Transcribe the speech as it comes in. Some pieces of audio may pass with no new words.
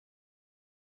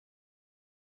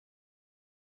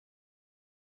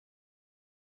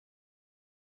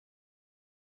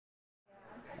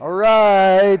All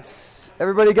right,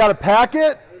 everybody got a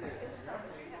packet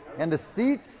and a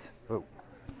seat? Oh.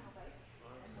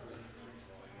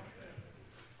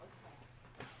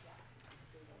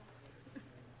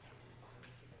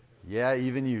 Yeah,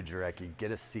 even you, Jarecki,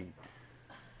 get a seat.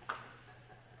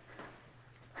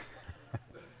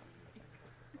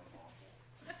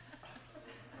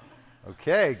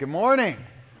 Okay, good morning.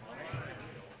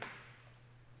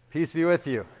 Peace be with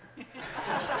you.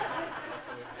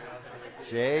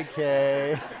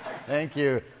 JK. Thank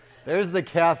you. There's the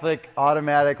Catholic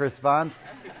automatic response.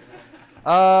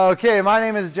 Okay, my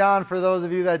name is John. For those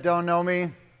of you that don't know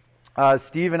me,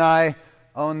 Steve and I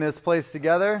own this place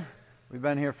together. We've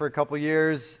been here for a couple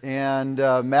years, and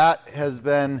Matt has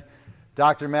been,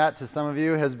 Dr. Matt to some of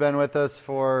you, has been with us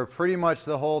for pretty much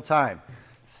the whole time.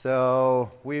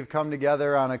 So we've come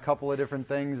together on a couple of different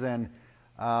things, and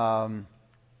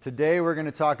today we're going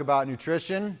to talk about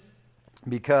nutrition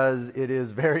because it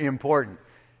is very important.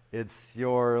 It's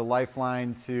your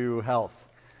lifeline to health,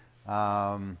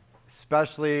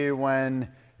 especially when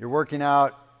you're working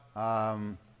out.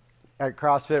 At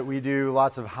CrossFit, we do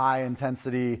lots of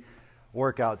high-intensity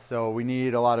workouts, so we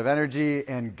need a lot of energy,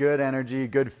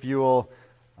 good fuel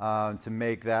to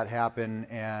make that happen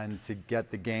and to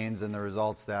get the gains and the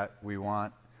results that we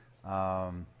want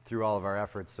through all of our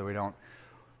efforts so we don't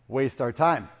waste our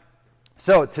time.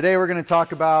 So today we're going to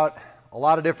talk about a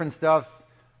lot of different stuff.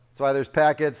 That's why there's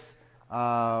packets.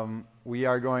 We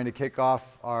are going to kick off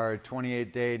our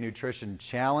 28-day nutrition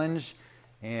challenge,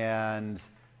 and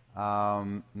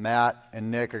Matt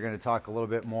and Nick are going to talk a little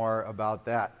bit more about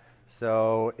that.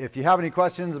 So if you have any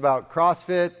questions about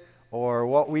CrossFit or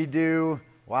what we do,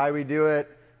 why we do it,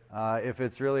 if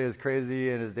it's really as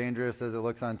crazy and as dangerous as it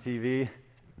looks on TV,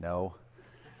 no,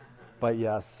 but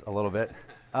yes, a little bit.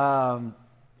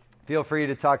 Feel free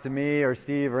to talk to me or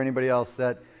Steve or anybody else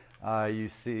that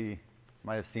you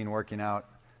might have seen working out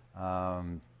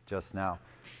just now.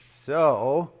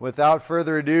 So without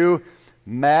further ado,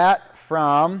 Matt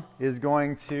Frahm is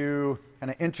going to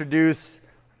kind of introduce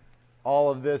all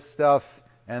of this stuff,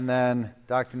 and then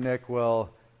Dr. Nick will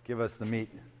give us the meat.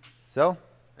 So,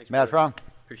 thanks, Matt Frahm.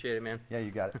 Appreciate it, man. Yeah, you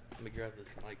got it. Let me grab this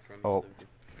mic from you. Oh.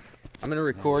 I'm going to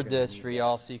record this for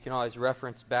y'all so you can always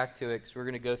reference back to it, because we're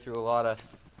going to go through a lot of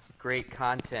great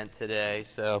content today.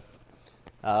 So,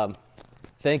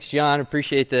 thanks, John.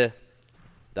 Appreciate the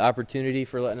opportunity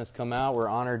for letting us come out. We're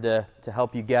honored to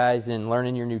help you guys in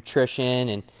learning your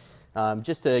nutrition. And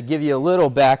just to give you a little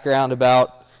background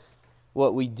about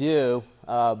what we do,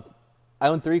 I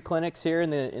own 3 clinics here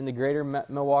in the greater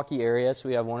Milwaukee area. So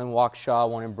we have one in Waukesha,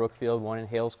 one in Brookfield, one in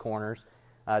Hales Corners.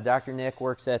 Dr. Nick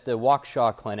works at the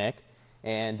Waukesha clinic,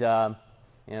 and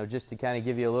just to kind of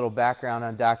give you a little background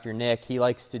on Dr. Nick, he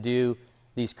likes to do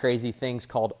these crazy things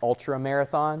called ultra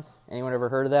marathons. Anyone ever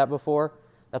heard of that before?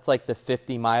 That's like the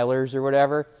 50 milers or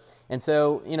whatever. And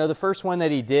so, the first one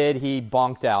that he did, he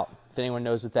bonked out. If anyone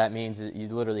knows what that means, you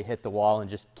literally hit the wall and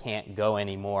just can't go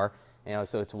anymore.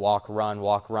 So it's walk,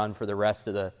 run for the rest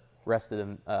of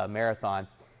the marathon.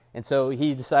 And so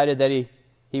he decided that he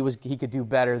could do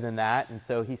better than that. And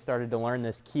so he started to learn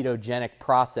this ketogenic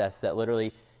process that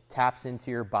literally taps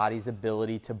into your body's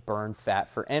ability to burn fat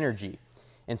for energy.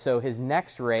 And so his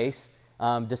next race,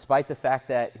 despite the fact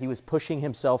that he was pushing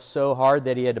himself so hard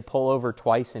that he had to pull over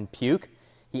twice and puke,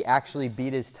 he actually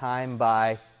beat his time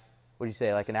by, what did you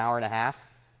say, like an hour and a half?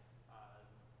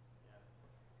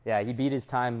 Yeah, he beat his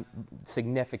time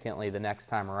significantly the next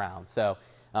time around. So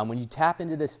when you tap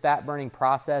into this fat-burning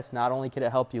process, not only can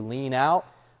it help you lean out,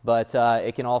 but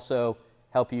it can also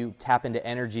help you tap into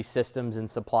energy systems and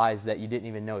supplies that you didn't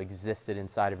even know existed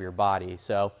inside of your body.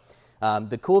 So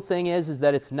the cool thing is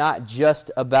that it's not just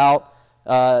about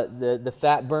the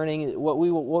fat burning. What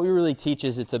we really teach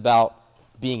is it's about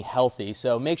being healthy.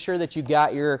 So make sure that you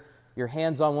got your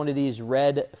hands on one of these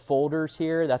red folders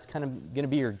here. That's kind of going to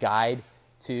be your guide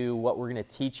to what we're going to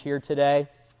teach here today.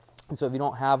 And so if you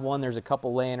don't have one, there's a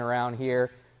couple laying around here,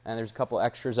 and there's a couple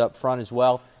extras up front as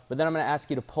well. But then I'm going to ask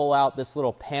you to pull out this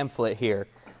little pamphlet here,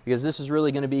 because this is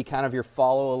really going to be kind of your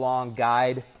follow-along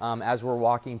guide as we're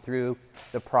walking through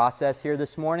the process here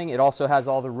this morning. It also has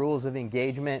all the rules of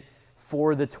engagement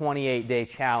for the 28-day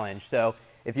challenge. So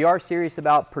if you are serious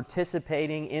about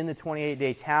participating in the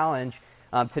 28-day challenge,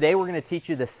 today we're going to teach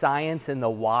you the science and the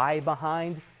why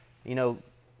behind,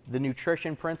 the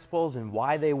nutrition principles and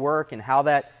why they work and how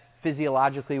that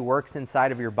physiologically works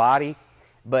inside of your body.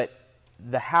 But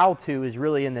the how-to is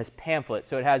really in this pamphlet.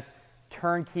 So it has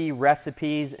turnkey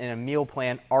recipes and a meal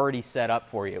plan already set up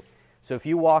for you. So if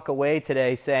you walk away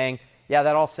today saying, yeah,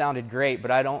 that all sounded great,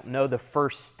 but I don't know the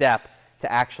first step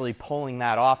to actually pulling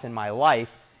that off in my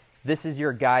life, this is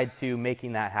your guide to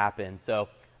making that happen. So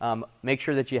make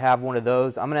sure that you have one of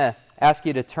those. I'm going to ask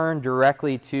you to turn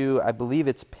directly to, I believe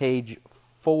it's page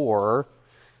 4.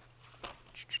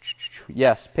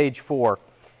 Yes, page 4.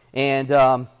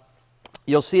 And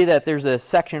you'll see that there's a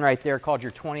section right there called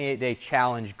your 28-day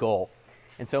challenge goal.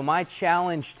 And so my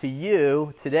challenge to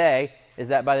you today is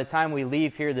that by the time we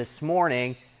leave here this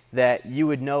morning, that you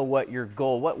would know what your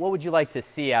goal, what would you like to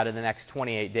see out of the next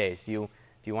 28 days? Do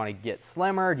you want to get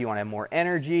slimmer? Do you want to have more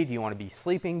energy? Do you want to be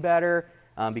sleeping better?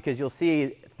 Because you'll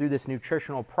see through this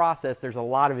nutritional process, there's a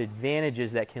lot of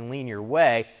advantages that can lean your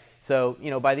way. So,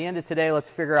 by the end of today, let's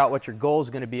figure out what your goal is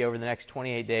going to be over the next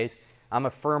 28 days. I'm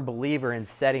a firm believer in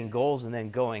setting goals and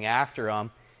then going after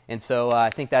them. And so I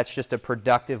think that's just a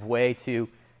productive way to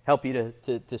help you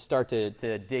to start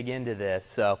to dig into this.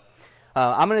 So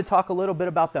I'm going to talk a little bit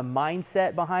about the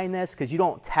mindset behind this, because you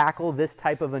don't tackle this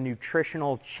type of a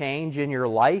nutritional change in your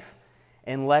life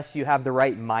unless you have the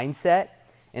right mindset.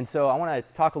 And so I want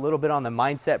to talk a little bit on the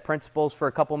mindset principles for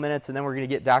a couple minutes, and then we're going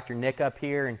to get Dr. Nick up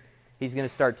here, and he's going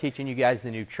to start teaching you guys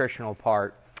the nutritional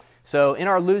part. So in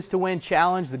our Lose to Win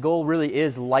challenge, the goal really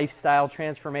is lifestyle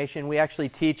transformation. We actually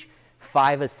teach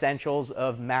 5 essentials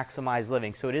of maximized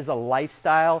living. So it is a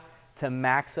lifestyle to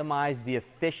maximize the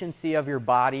efficiency of your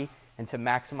body and to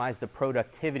maximize the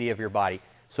productivity of your body.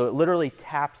 So it literally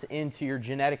taps into your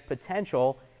genetic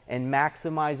potential and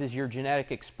maximizes your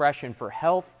genetic expression for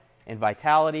health and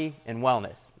vitality and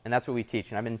wellness. And that's what we teach.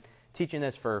 And I've been teaching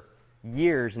this for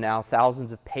years now,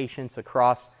 thousands of patients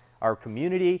across our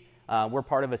community. We're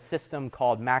part of a system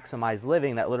called Maximize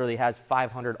Living that literally has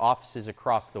 500 offices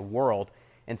across the world.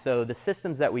 And so the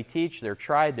systems that we teach, they're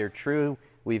tried, they're true.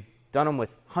 We've done them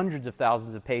with hundreds of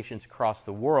thousands of patients across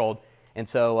the world. And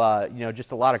so,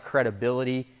 just a lot of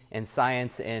credibility and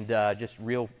science and just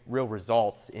real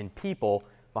results in people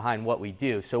behind what we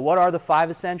do. So what are the 5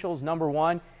 essentials? Number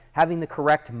 1, having the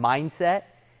correct mindset.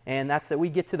 And that's that we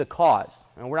get to the cause.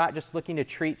 And we're not just looking to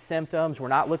treat symptoms. We're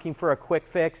not looking for a quick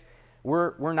fix.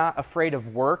 We're not afraid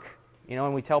of work,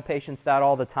 and we tell patients that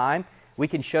all the time. We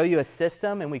can show you a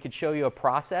system and we can show you a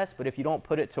process, but if you don't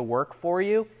put it to work for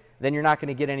you, then you're not going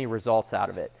to get any results out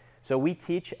of it. So we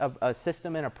teach a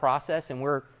system and a process, and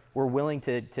we're willing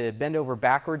to bend over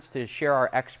backwards to share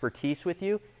our expertise with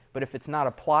you, but if it's not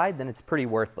applied, then it's pretty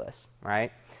worthless,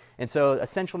 right? And so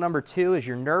essential number 2 is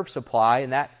your nerve supply,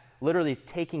 and that literally is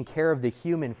taking care of the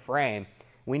human frame.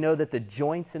 We know that the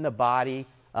joints in the body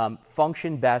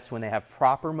function best when they have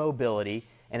proper mobility,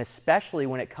 and especially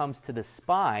when it comes to the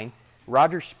spine.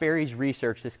 Roger Sperry's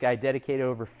research, this guy dedicated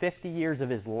over 50 years of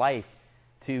his life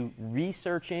to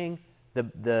researching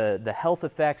the health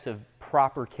effects of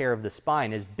proper care of the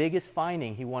spine. His biggest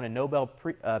finding, he won a Nobel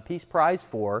Peace Prize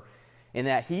for, in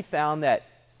that he found that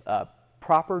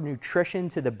proper nutrition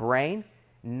to the brain,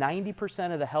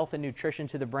 90% of the health and nutrition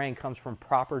to the brain comes from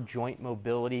proper joint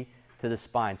mobility to the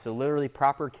spine. So literally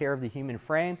proper care of the human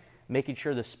frame, making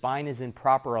sure the spine is in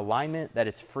proper alignment, that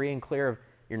it's free and clear of,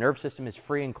 your nerve system is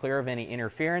free and clear of any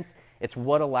interference. It's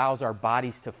what allows our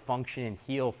bodies to function and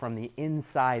heal from the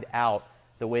inside out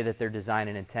the way that they're designed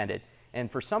and intended.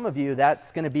 And for some of you,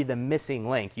 that's going to be the missing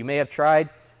link. You may have tried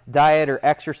diet or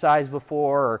exercise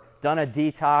before or done a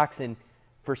detox, and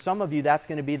for some of you, that's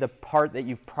going to be the part that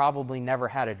you've probably never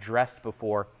had addressed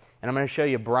before. And I'm going to show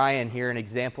you Brian here, an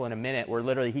example in a minute, where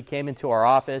literally he came into our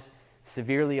office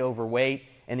severely overweight,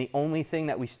 and the only thing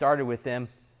that we started with him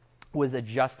was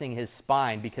adjusting his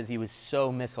spine because he was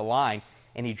so misaligned,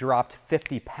 and he dropped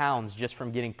 50 pounds just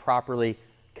from getting properly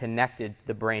connected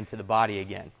the brain to the body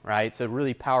again, right? So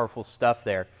really powerful stuff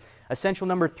there. Essential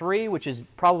number 3, which is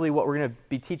probably what we're going to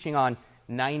be teaching on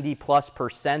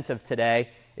 90+% of today,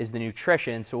 is the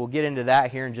nutrition. So we'll get into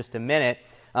that here in just a minute.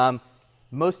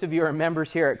 Most of you are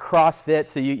members here at CrossFit,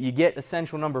 so you get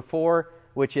essential number 4,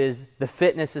 which is the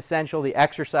fitness essential, the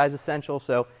exercise essential.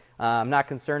 So I'm not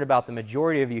concerned about the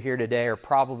majority of you here today are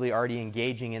probably already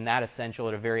engaging in that essential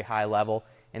at a very high level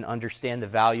and understand the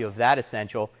value of that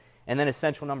essential. And then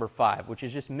essential number 5, which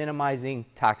is just minimizing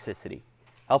toxicity,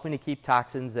 helping to keep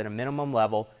toxins at a minimum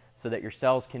level so that your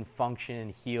cells can function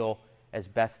and heal as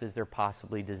best as they're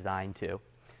possibly designed to.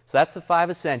 So that's the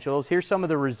 5 essentials. Here's some of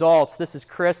the results. This is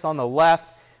Chris on the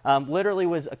left. Literally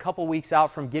was a couple weeks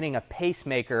out from getting a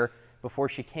pacemaker before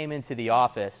she came into the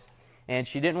office. And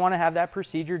she didn't want to have that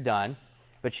procedure done,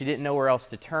 but she didn't know where else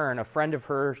to turn. A friend of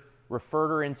hers referred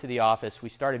her into the office. We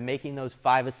started making those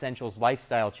 5 essentials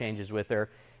lifestyle changes with her,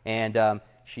 and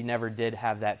she never did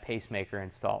have that pacemaker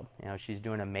installed. She's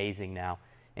doing amazing now.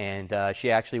 And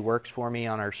she actually works for me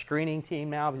on our screening team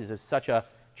now because it's such a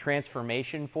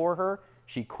transformation for her.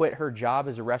 She quit her job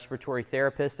as a respiratory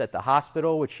therapist at the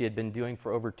hospital, which she had been doing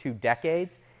for over 2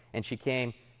 decades, and she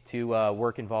came to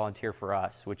work and volunteer for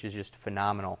us, which is just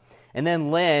phenomenal. And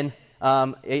then Lynn,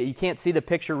 you can't see the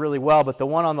picture really well, but the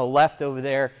one on the left over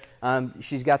there,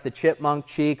 she's got the chipmunk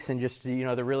cheeks and just, you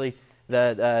know,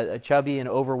 the chubby and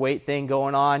overweight thing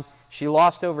going on. She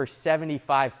lost over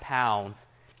 75 pounds,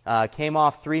 came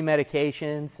off 3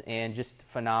 medications, and just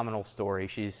phenomenal story.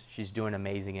 She's doing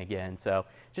amazing again. So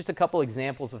just a couple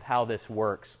examples of how this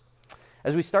works.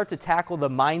 As we start to tackle the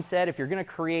mindset, if you're going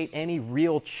to create any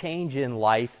real change in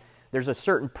life, there's a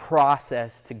certain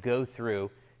process to go through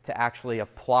to actually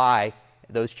apply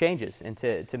those changes and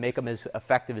to make them as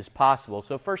effective as possible.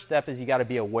 So first step is you got to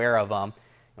be aware of them.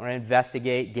 You want to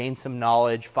investigate, gain some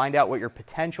knowledge, find out what your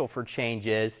potential for change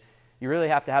is. You really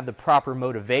have to have the proper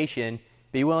motivation,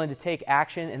 be willing to take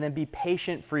action, and then be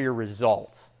patient for your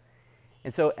results.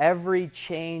 And so every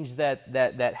change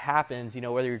that happens, you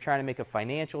know, whether you're trying to make a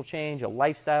financial change, a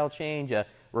lifestyle change, a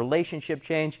relationship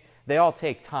change, they all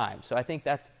take time. So I think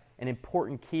that's an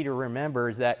important key to remember,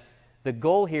 is that the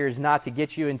goal here is not to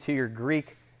get you into your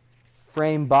Greek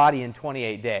frame body in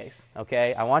 28 days,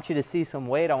 okay? I want you to see some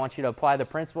weight. I want you to apply the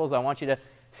principles. I want you to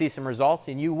see some results,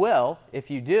 and you will if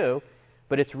you do,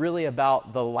 but it's really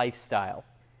about the lifestyle,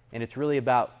 and it's really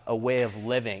about a way of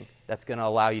living that's going to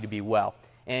allow you to be well.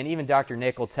 And even Dr.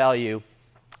 Nick will tell you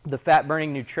the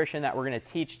fat-burning nutrition that we're going to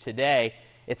teach today,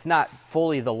 it's not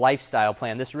fully the lifestyle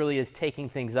plan. This really is taking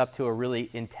things up to a really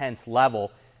intense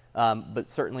level, but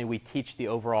certainly we teach the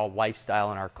overall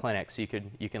lifestyle in our clinic, so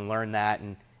you can learn that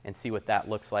and see what that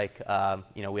looks like.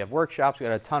 You know, we have workshops. We've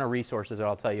got a ton of resources that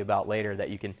I'll tell you about later that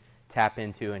you can tap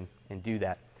into and do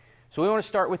that. So we want to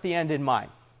start with the end in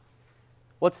mind.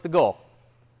 What's the goal?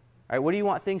 All right, what do you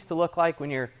want things to look like when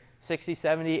you're 60,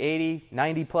 70, 80,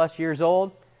 90 plus years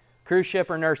old? Cruise ship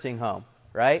or nursing home,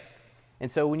 right? And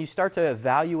so when you start to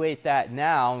evaluate that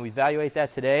now, and we evaluate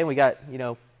that today, and we got, you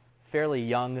know, fairly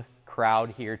young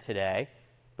crowd here today,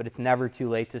 but it's never too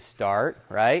late to start,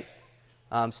 right?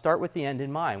 Start with the end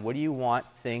in mind. What do you want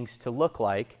things to look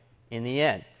like in the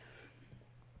end?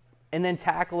 And then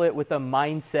tackle it with a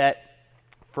mindset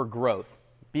for growth,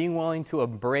 being willing to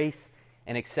embrace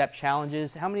and accept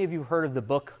challenges. How many of you have heard of the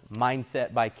book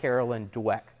Mindset by Carolyn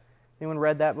Dweck? Anyone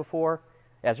read that before?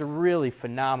 Yeah, it's a really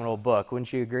phenomenal book.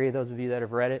 Wouldn't you agree, those of you that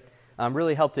have read it?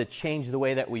 Really helped to change the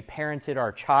way that we parented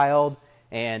our child,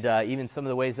 and even some of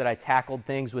the ways that I tackled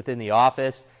things within the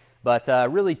office. But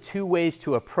really 2 ways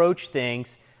to approach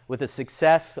things: with a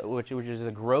success, which is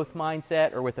a growth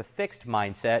mindset, or with a fixed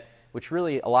mindset, which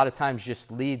really a lot of times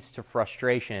just leads to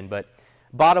frustration. But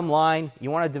bottom line, you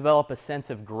want to develop a sense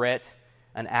of grit,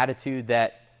 an attitude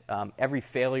that every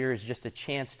failure is just a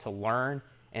chance to learn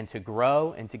and to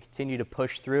grow and to continue to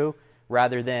push through,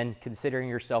 rather than considering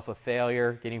yourself a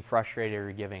failure, getting frustrated,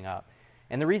 or giving up.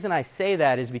 And the reason I say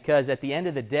that is because at the end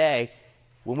of the day,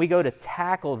 when we go to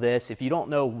tackle this, if you don't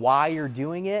know why you're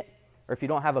doing it, or if you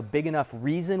don't have a big enough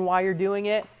reason why you're doing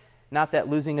it, not that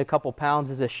losing a couple pounds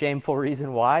is a shameful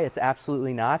reason why, it's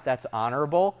absolutely not, that's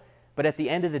honorable, but at the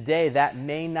end of the day, that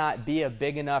may not be a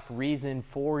big enough reason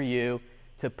for you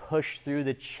to push through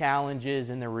the challenges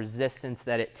and the resistance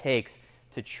that it takes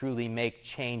to truly make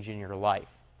change in your life.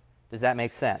 Does that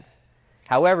make sense?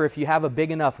 However, if you have a big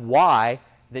enough why,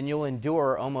 then you'll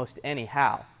endure almost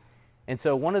anyhow. And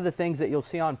so one of the things that you'll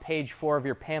see on page 4 of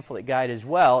your pamphlet guide as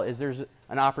well is there's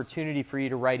an opportunity for you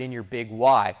to write in your big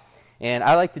why. And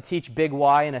I like to teach big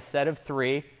why in a set of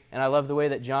 3, and I love the way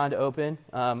that John opened.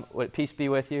 Peace be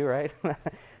with you, right?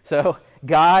 So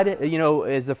God, you know,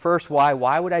 is the first why.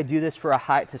 Why would I do this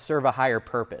to serve a higher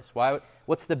purpose?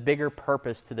 What's the bigger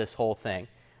purpose to this whole thing?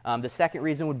 The second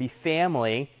reason would be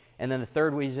family, and then the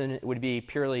third reason would be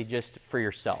purely just for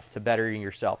yourself, to better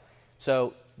yourself.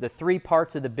 So the 3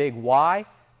 parts of the big why: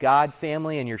 God,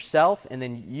 family, and yourself, and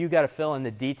then you got to fill in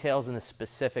the details and the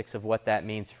specifics of what that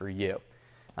means for you.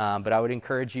 But I would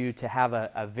encourage you to have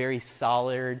a very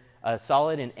solid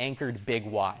and anchored big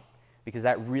why, because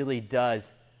that really does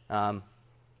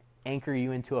anchor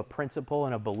you into a principle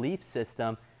and a belief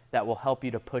system that will help you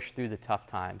to push through the tough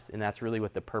times, and that's really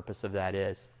what the purpose of that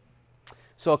is.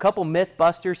 So a couple myth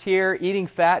busters here. Eating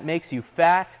fat makes you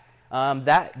fat.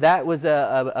 That was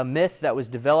a myth that was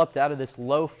developed out of this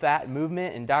low-fat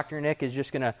movement, and Dr. Nick is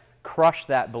just going to crush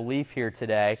that belief here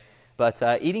today. But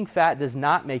eating fat does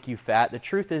not make you fat. The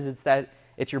truth is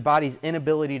it's your body's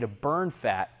inability to burn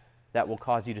fat that will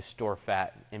cause you to store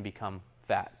fat and become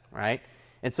fat, right?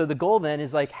 And so the goal then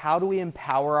is, like, how do we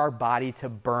empower our body to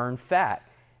burn fat?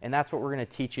 And that's what we're going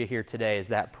to teach you here today, is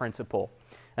that principle.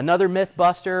 Another myth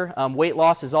buster: weight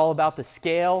loss is all about the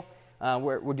scale.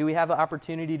 Do we have an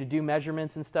opportunity to do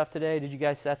measurements and stuff today? Did you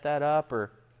guys set that up,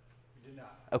 or? We did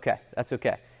not. Okay, that's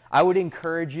okay. I would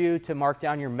encourage you to mark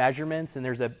down your measurements, and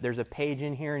there's a page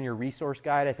in here in your resource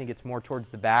guide. I think it's more towards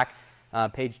the back,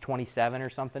 page 27 or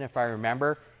something if I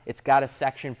remember. It's got a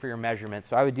section for your measurements.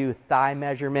 So I would do thigh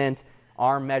measurement,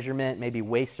 arm measurement, maybe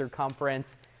waist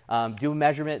circumference. Do a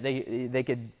measurement. They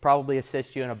could probably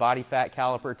assist you in a body fat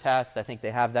caliper test. I think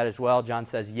they have that as well. John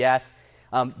says yes.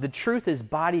 The truth is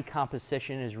body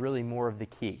composition is really more of the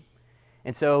key.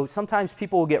 And so sometimes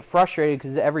people will get frustrated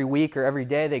because every week or every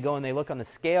day they go and they look on the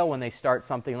scale when they start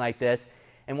something like this.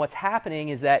 And what's happening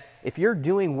is that if you're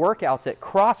doing workouts at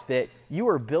CrossFit, you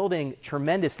are building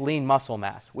tremendous lean muscle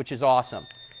mass, which is awesome.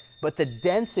 But the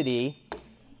density,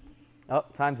 oh,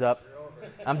 time's up.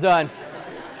 I'm done.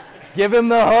 Give him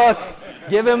the hook.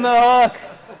 Give him the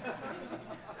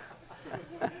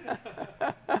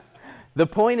hook. The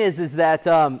point is that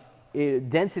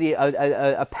density,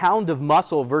 a pound of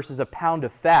muscle versus a pound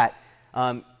of fat,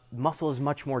 muscle is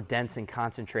much more dense and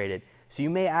concentrated. So you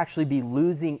may actually be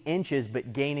losing inches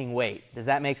but gaining weight. Does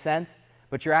that make sense?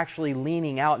 But you're actually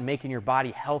leaning out and making your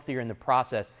body healthier in the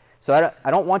process. So I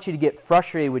don't want you to get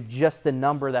frustrated with just the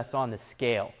number that's on the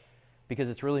scale, because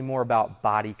it's really more about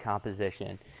body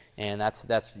composition. And that's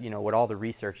what all the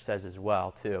research says as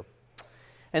well too.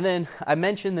 And then I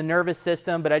mentioned the nervous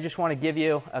system, but I just want to give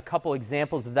you a couple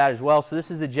examples of that as well. So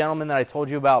this is the gentleman that I told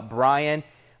you about, Brian,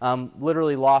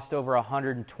 literally lost over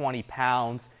 120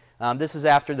 pounds. This is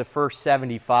after the first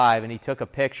 75, and he took a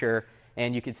picture,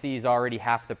 and you can see he's already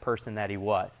half the person that he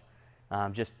was.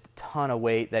 Just a ton of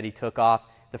weight that he took off.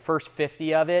 The first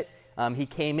 50 of it, he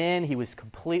came in, he was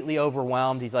completely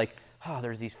overwhelmed. He's like, oh,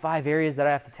 there's these 5 areas that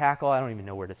I have to tackle. I don't even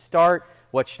know where to start.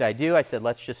 What should I do? I said,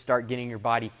 let's just start getting your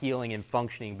body healing and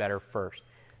functioning better first.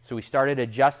 So we started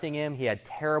adjusting him. He had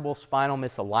terrible spinal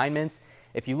misalignments.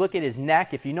 If you look at his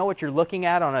neck, if you know what you're looking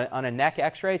at on a neck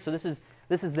x-ray, so this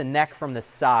is the neck from the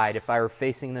side if I were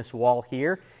facing this wall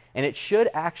here, and it should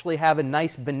actually have a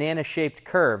nice banana-shaped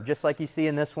curve, just like you see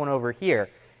in this one over here.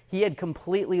 He had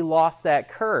completely lost that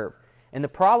curve. And the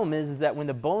problem is that when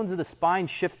the bones of the spine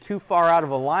shift too far out of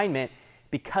alignment,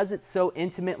 because it's so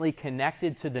intimately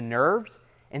connected to the nerves,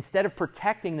 instead of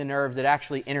protecting the nerves, it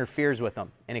actually interferes with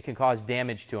them, and it can cause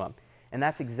damage to them. And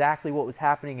that's exactly what was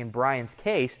happening in Brian's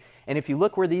case. And if you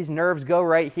look where these nerves go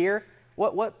right here,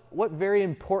 what very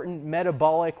important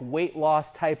metabolic weight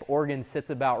loss type organ sits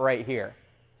about right here?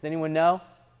 Does anyone know?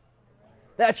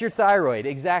 That's your thyroid,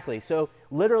 exactly. So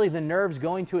literally the nerves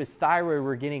going to his thyroid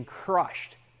were getting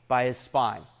crushed by his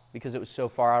spine because it was so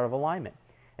far out of alignment.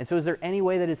 And so is there any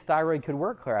way that his thyroid could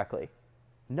work correctly?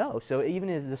 No. So even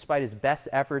despite his best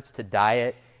efforts to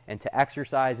diet and to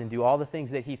exercise and do all the things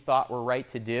that he thought were right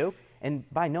to do, and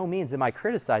by no means am I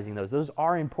criticizing those. Those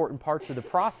are important parts of the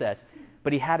process,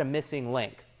 but he had a missing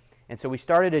link. And so we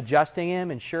started adjusting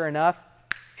him, and sure enough,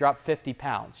 dropped 50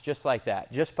 pounds, just like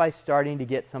that. Just by starting to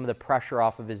get some of the pressure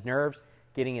off of his nerves,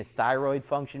 getting his thyroid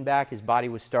function back, his body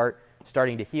was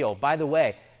starting to heal. By the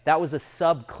way, that was a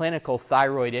subclinical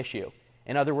thyroid issue.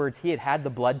 In other words, he had the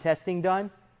blood testing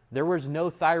done. There was no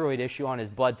thyroid issue on his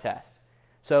blood test.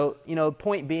 So,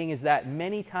 point being is that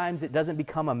many times it doesn't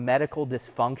become a medical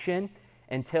dysfunction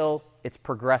until it's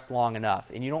progressed long enough.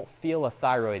 And you don't feel a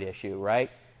thyroid issue, right?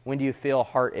 When do you feel a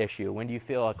heart issue? When do you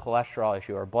feel a cholesterol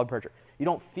issue or blood pressure? You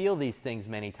don't feel these things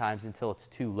many times until it's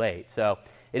too late. So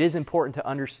it is important to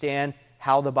understand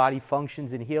how the body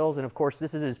functions and heals. And of course,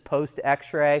 this is his post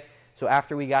x-ray. So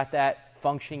after we got that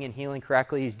functioning and healing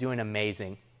correctly, he's doing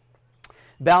amazing.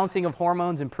 Balancing of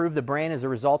hormones improve the brain as a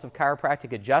result of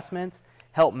chiropractic adjustments,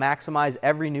 help maximize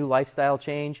every new lifestyle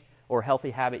change or healthy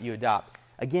habit you adopt.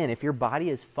 Again, if your body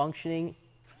is functioning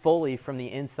fully from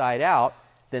the inside out,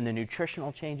 then the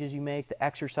nutritional changes you make, the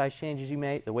exercise changes you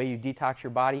make, the way you detox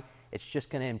your body, it's just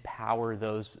going to empower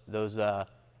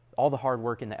all the hard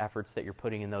work and the efforts that you're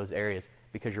putting in those areas,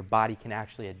 because your body can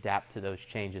actually adapt to those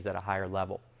changes at a higher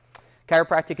level.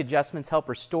 Chiropractic adjustments help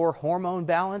restore hormone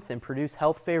balance and produce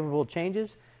health favorable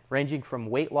changes, ranging from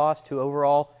weight loss to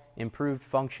overall improved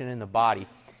function in the body.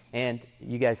 And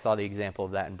you guys saw the example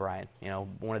of that in Brian.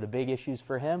 One of the big issues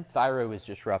for him, thyroid was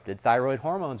disrupted. Thyroid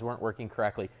hormones weren't working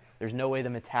correctly. There's no way the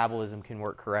metabolism can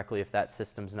work correctly if that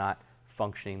system's not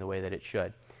functioning the way that it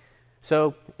should.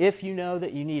 So if you know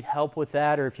that you need help with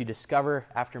that, or if you discover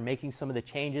after making some of the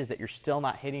changes that you're still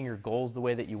not hitting your goals the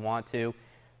way that you want to,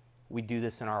 we do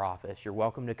this in our office. You're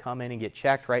welcome to come in and get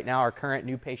checked. Right now, our current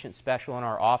new patient special in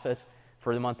our office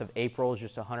for the month of April is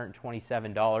just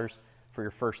 $127 for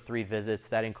your first 3 visits.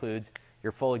 That includes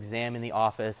your full exam in the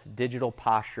office, digital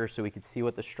posture so we can see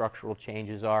what the structural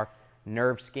changes are,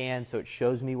 nerve scan, so it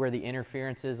shows me where the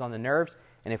interference is on the nerves,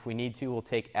 and if we need to, we'll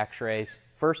take x-rays.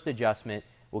 First adjustment,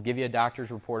 we'll give you a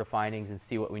doctor's report of findings and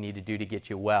see what we need to do to get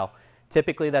you well.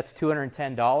 Typically, that's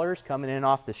 $210 coming in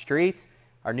off the streets.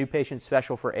 Our new patient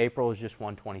special for April is just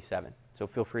 $127, so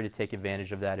feel free to take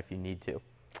advantage of that if you need to.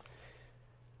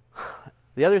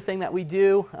 The other thing that we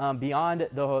do beyond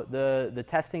the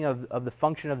testing of the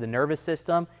function of the nervous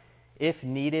system, if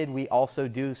needed, we also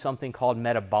do something called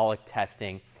metabolic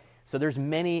testing. So there's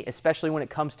many, especially when it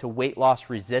comes to weight loss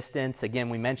resistance. Again,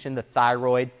 we mentioned the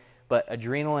thyroid, but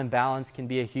adrenal imbalance can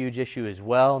be a huge issue as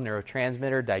well,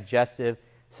 neurotransmitter, digestive,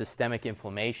 systemic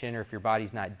inflammation, or if your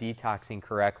body's not detoxing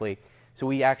correctly. So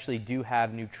we actually do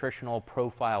have nutritional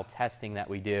profile testing that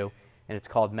we do, and it's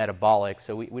called metabolic.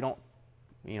 So we don't,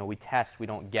 we test, we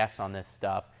don't guess on this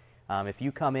stuff. If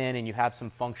you come in and you have some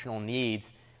functional needs,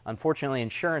 unfortunately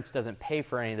insurance doesn't pay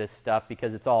for any of this stuff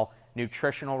because it's all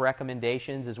nutritional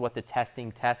recommendations is what the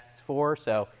testing tests for.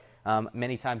 So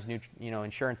many times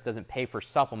insurance doesn't pay for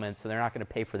supplements, so they're not going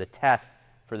to pay for the test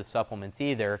for the supplements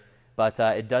either. But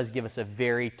it does give us a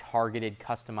very targeted,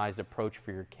 customized approach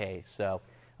for your case. So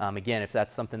again, if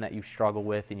that's something that you struggle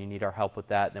with and you need our help with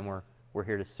that, then we're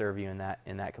here to serve you in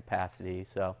that capacity.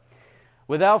 So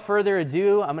without further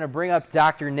ado, I'm going to bring up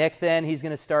Dr. Nick then. He's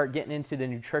going to start getting into the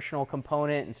nutritional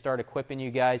component and start equipping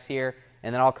you guys here.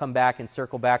 And then I'll come back and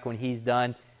circle back when he's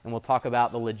done, and we'll talk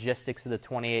about the logistics of the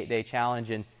 28-day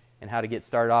challenge and how to get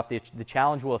started off. The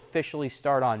challenge will officially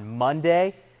start on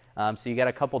Monday. So you got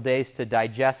a couple days to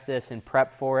digest this and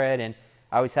prep for it. And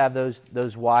I always have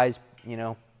those wise, I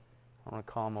don't want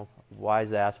to call them a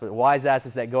wise ass, but wise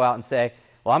asses that go out and say,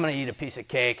 well, I'm going to eat a piece of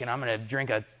cake and I'm going to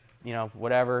drink a,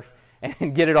 whatever,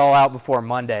 and get it all out before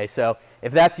Monday. So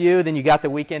if that's you, then you got the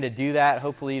weekend to do that.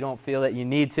 Hopefully you don't feel that you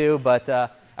need to. But all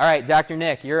right, Dr.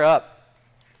 Nick, you're up.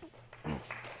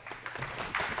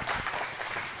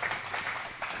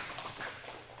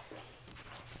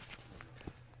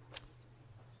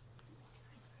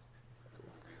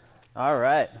 All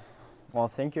right. Well,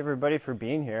 thank you everybody for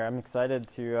being here. I'm excited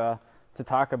to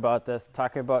talk about this,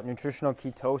 talk about nutritional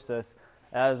ketosis.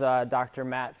 As Dr.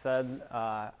 Matt said,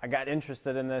 I got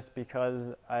interested in this because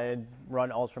I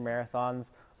run ultra marathons.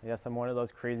 I guess I'm one of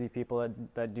those crazy people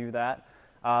that do that.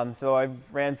 So I've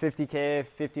ran 50K,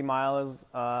 50 miles.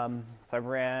 So I've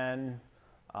ran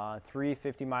 3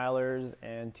 50 milers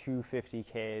and 2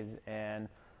 50Ks, and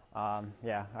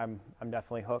yeah, I'm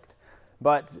definitely hooked.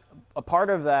 But a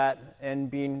part of that and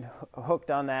being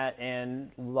hooked on that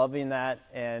and loving that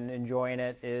and enjoying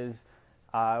it is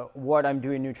what I'm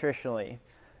doing nutritionally.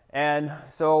 And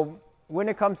so when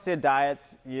it comes to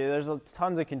diets, there's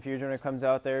tons of confusion when it comes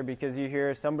out there, because you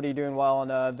hear somebody doing well on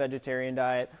a vegetarian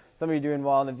diet, somebody doing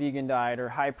well on a vegan diet, or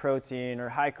high protein or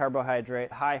high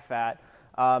carbohydrate, high fat.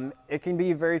 It can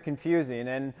be very confusing,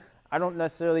 and I don't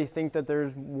necessarily think that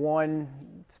there's one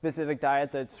specific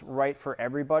diet that's right for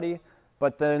everybody.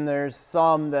 But then there's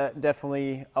some that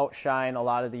definitely outshine a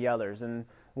lot of the others. And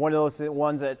one of those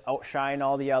ones that outshine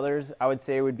all the others, I would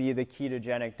say, would be the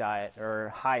ketogenic diet or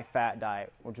high-fat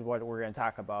diet, which is what we're going to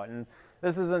talk about. And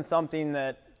this isn't something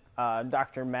that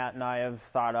Dr. Matt and I have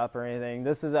thought up or anything.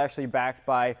 This is actually backed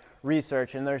by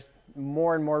research, and there's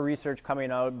more and more research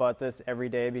coming out about this every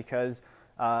day because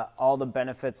all the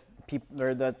benefits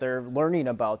that they're learning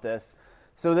about this.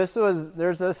 So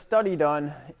there's a study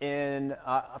done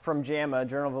from JAMA,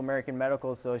 Journal of American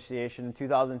Medical Association, in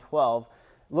 2012,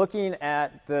 looking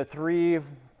at the 3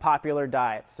 popular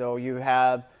diets. So you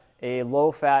have a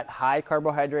low-fat,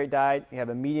 high-carbohydrate diet, you have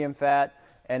a medium-fat,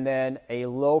 and then a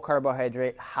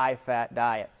low-carbohydrate, high-fat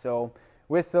diet. So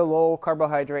with the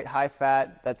low-carbohydrate,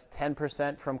 high-fat, that's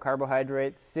 10% from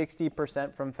carbohydrates,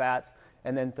 60% from fats,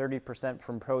 and then 30%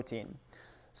 from protein.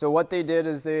 So what they did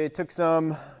is they took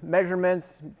some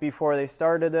measurements before they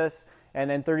started this, and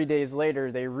then 30 days later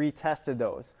they retested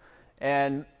those.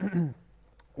 And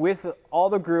with all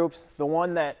the groups, the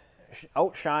one that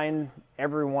outshined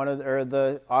every one of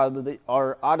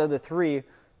out of the 3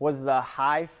 was the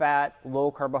high-fat,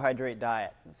 low-carbohydrate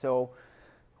diet. So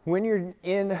when you're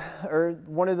in, or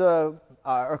one of the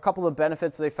a couple of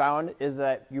benefits they found is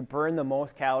that you burn the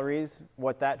most calories.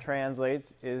 What that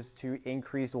translates is to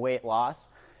increase weight loss.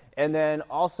 And then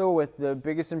also with the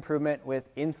biggest improvement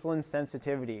with insulin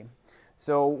sensitivity.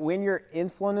 So when your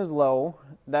insulin is low,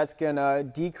 that's going to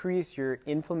decrease your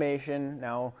inflammation.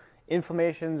 Now,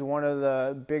 inflammation is one of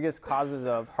the biggest causes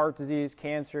of heart disease,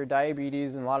 cancer,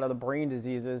 diabetes, and a lot of the brain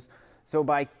diseases. So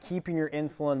by keeping your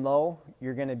insulin low,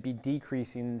 you're going to be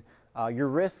decreasing your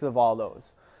risks of all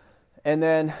those. And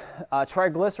then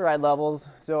triglyceride levels.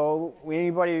 So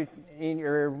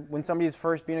when somebody's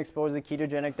first being exposed to the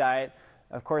ketogenic diet,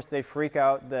 Of course, they freak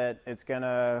out that it's going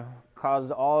to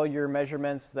cause all your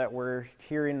measurements that we're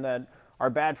hearing that are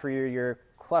bad for you, your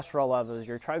cholesterol levels,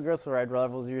 your triglyceride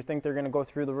levels, you think they're going to go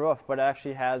through the roof, but it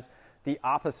actually has the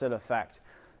opposite effect.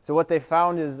 So what they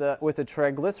found is that with the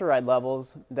triglyceride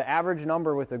levels, the average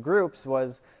number with the groups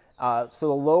was, so the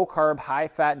low carb, high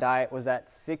fat diet was at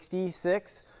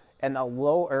 66, and the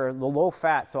low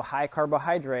fat, so high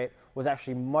carbohydrate, was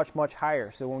actually much, much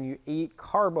higher. So when you eat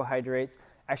carbohydrates,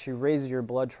 actually raises your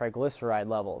blood triglyceride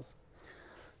levels.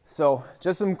 So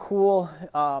just some cool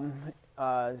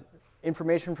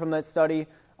information from that study.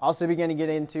 Also began to get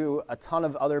into a ton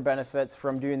of other benefits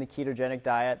from doing the ketogenic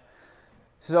diet.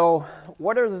 So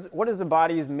what is the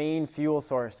body's main fuel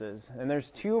sources? And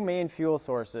there's two main fuel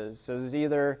sources. So there's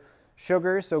either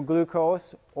sugar, so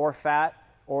glucose, or fat,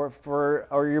 or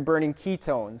you're burning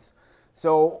ketones.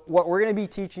 So what we're going to be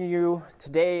teaching you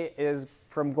today is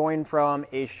from going from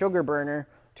a sugar burner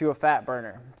to a fat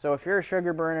burner. So if you're a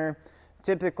sugar burner,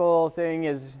 typical thing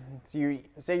is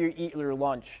say you eat your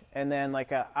lunch, and then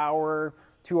like an hour,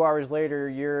 2 hours later,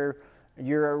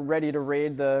 you're ready to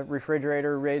raid the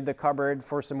refrigerator, raid the cupboard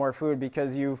for some more food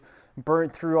because you've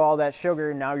burnt through all that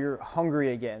sugar, and now you're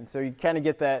hungry again. So you kind of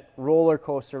get that roller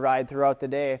coaster ride throughout the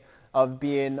day of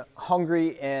being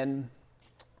hungry and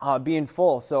being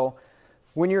full. So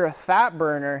when you're a fat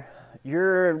burner,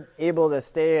 you're able to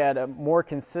stay at a more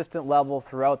consistent level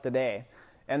throughout the day.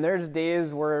 And there's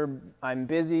days where I'm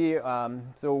busy.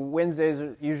 So Wednesdays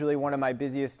are usually one of my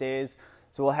busiest days.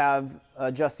 So we'll have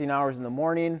adjusting hours in the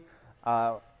morning.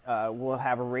 We'll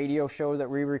have a radio show that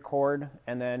we record,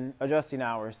 and then adjusting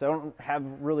hours. So I don't have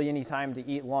really any time to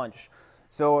eat lunch.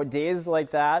 So days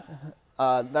like that,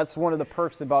 that's one of the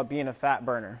perks about being a fat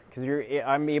burner, because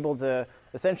I'm able to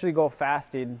essentially go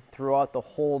fasted throughout the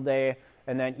whole day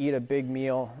and then eat a big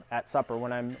meal at supper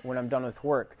when I'm done with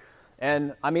work.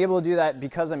 And I'm able to do that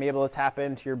because I'm able to tap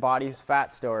into your body's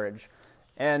fat storage.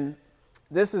 And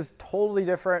this is totally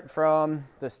different from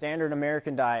the standard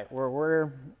American diet,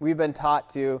 where we've been taught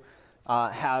to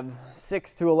have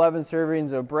 6 to 11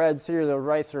 servings of bread, cereal,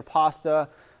 rice, or pasta,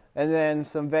 and then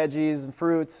some veggies and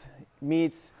fruits,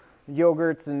 meats,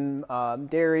 yogurts, and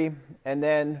dairy. And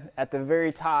then at the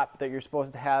very top that you're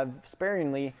supposed to have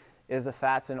sparingly is the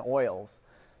fats and oils.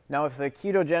 Now, with the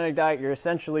ketogenic diet, you're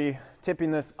essentially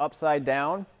tipping this upside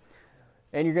down,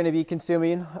 and you're going to be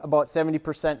consuming about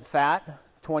 70% fat,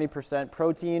 20%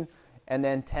 protein, and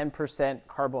then 10%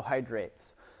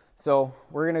 carbohydrates. So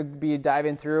we're going to be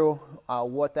diving through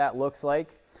what that looks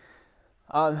like.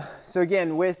 So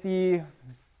again,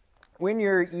 when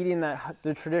you're eating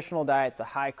the traditional diet, the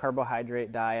high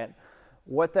carbohydrate diet,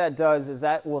 what that does is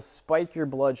that will spike your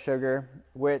blood sugar,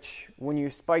 which when you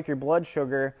spike your blood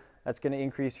sugar, that's going to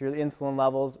increase your insulin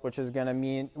levels, which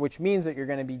means that you're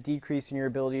going to be decreasing your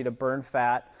ability to burn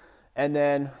fat, and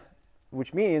then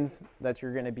which means that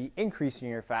you're going to be increasing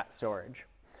your fat storage.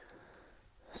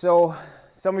 So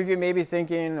some of you may be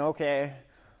thinking, okay,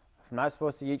 I'm not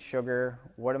supposed to eat sugar.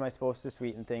 What am I supposed to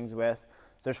sweeten things with?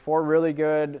 There's 4 really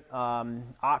good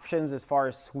options as far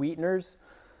as sweeteners.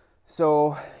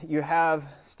 So you have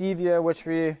stevia, which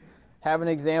we have an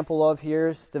example of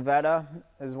here. Stevia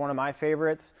is one of my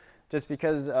favorites, just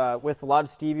because with a lot of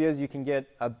stevias you can get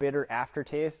a bitter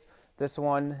aftertaste. This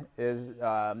one is,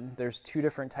 there's 2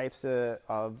 different types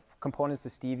of components to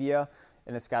stevia,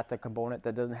 and it's got the component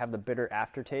that doesn't have the bitter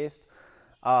aftertaste.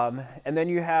 And then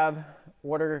you have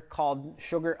what are called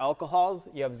sugar alcohols.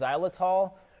 You have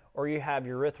xylitol, or you have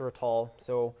erythritol.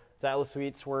 So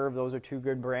Xylosweet, Swerve, those are 2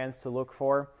 good brands to look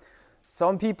for.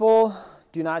 Some people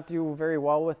do not do very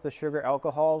well with the sugar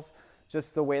alcohols.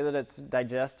 Just the way that it's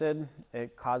digested,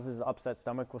 it causes upset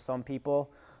stomach with some people.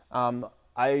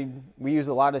 We use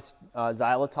a lot of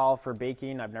xylitol for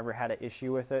baking. I've never had an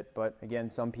issue with it, but again,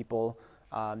 some people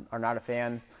are not a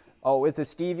fan. Oh, with the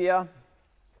stevia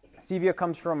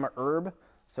comes from an herb,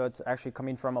 so it's actually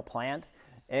coming from a plant.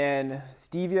 And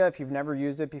stevia, if you've never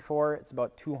used it before, it's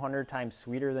about 200 times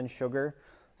sweeter than sugar.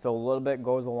 So a little bit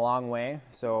goes a long way.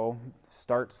 So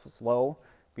start slow.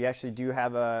 We actually do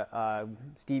have a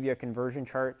stevia conversion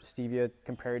chart, stevia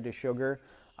compared to sugar.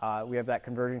 We have that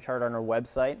conversion chart on our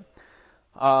website.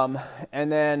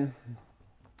 And then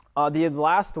the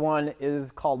last one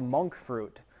is called monk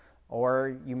fruit,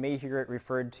 or you may hear it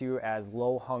referred to as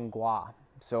lo hung gua.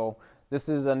 So this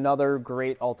is another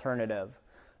great alternative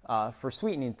for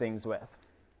sweetening things with.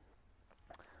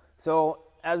 So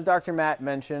as Dr. Matt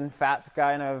mentioned, fat's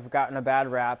kind of gotten a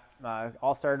bad rap.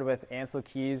 All started with Ansel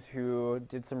Keys, who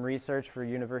did some research for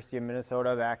University of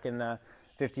Minnesota back in the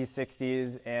 50s,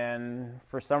 60s, and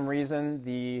for some reason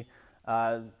the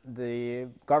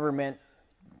government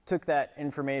took that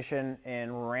information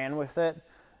and ran with it,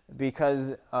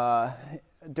 because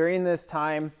during this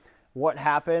time, what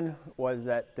happened was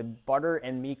that the butter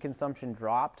and meat consumption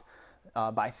dropped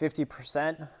by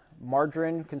 50%.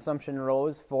 Margarine consumption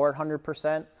rose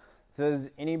 400%. So does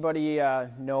anybody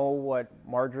know what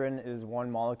margarine is one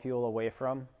molecule away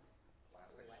from?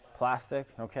 Plastic.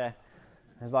 Okay.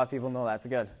 There's a lot of people know that's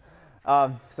good.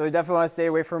 So you definitely want to stay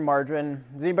away from margarine.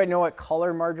 Does anybody know what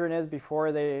color margarine is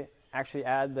before they actually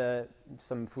add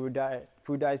some food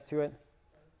dyes to it?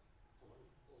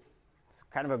 It's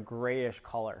kind of a grayish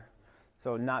color,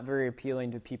 so not very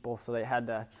appealing to people. So they had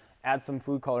to add some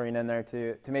food coloring in there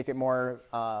to make it more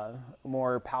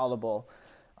palatable.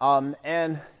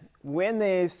 And when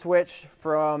they switch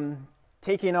from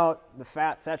taking out the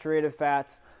fat, saturated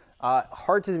fats,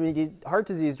 heart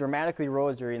disease dramatically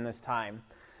rose during this time.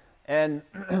 And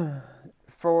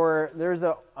for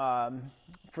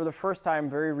the first time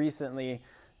very recently,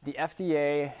 the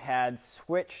FDA had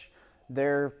switched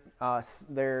their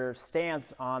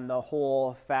stance on the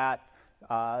whole fat,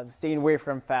 staying away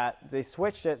from fat. They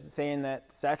switched it, saying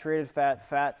that saturated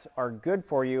fats are good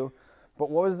for you. But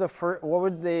what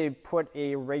would they put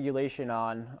a regulation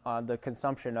on the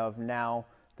consumption of now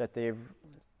that they've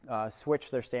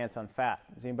switched their stance on fat?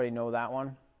 Does anybody know that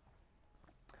one?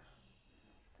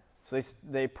 So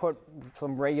they put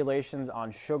some regulations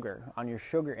on sugar, on your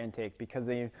sugar intake, because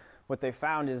what they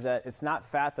found is that it's not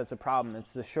fat that's a problem,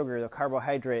 it's the sugar, the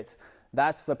carbohydrates.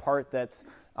 That's the part that's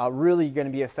really going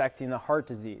to be affecting the heart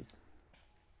disease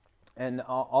and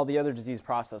all the other disease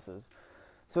processes.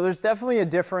 So there's definitely a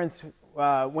difference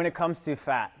when it comes to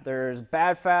fat. There's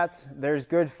bad fats, there's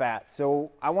good fats.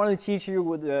 So I want to teach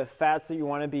you the fats that you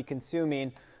want to be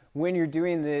consuming when you're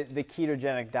doing the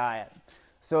ketogenic diet.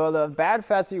 So the bad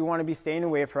fats that you want to be staying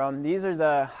away from, these are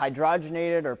the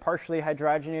hydrogenated or partially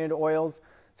hydrogenated oils.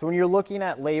 So when you're looking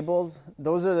at labels,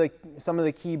 those are some of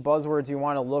the key buzzwords you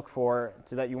want to look for,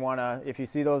 so that you want to, if you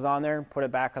see those on there, put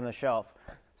it back on the shelf.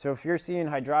 So if you're seeing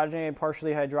hydrogenated,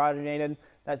 partially hydrogenated,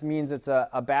 that means it's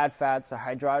a bad fat, it's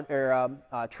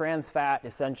a trans fat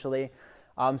essentially.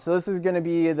 So this is going to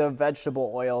be the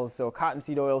vegetable oils, so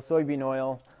cottonseed oil, soybean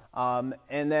oil,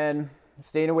 and then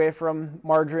staying away from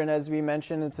margarine, as we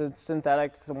mentioned. It's a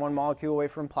synthetic, it's one molecule away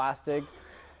from plastic.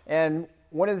 And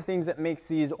one of the things that makes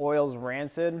these oils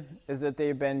rancid is that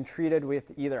they've been treated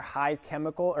with either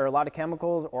a lot of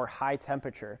chemicals or high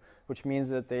temperature, which means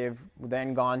that they've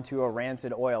then gone to a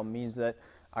rancid oil, means that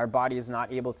our body is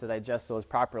not able to digest those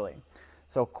properly.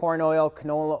 So corn oil,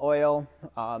 canola oil,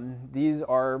 these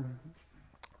are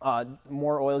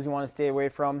more oils you want to stay away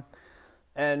from.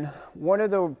 And one of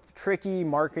the tricky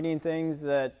marketing things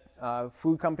that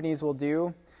food companies will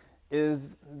do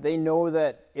is they know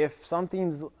that if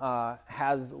something's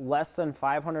has less than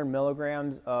 500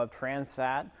 milligrams of trans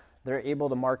fat, they're able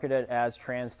to market it as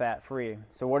trans fat free.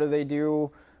 So what do they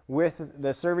do with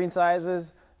the serving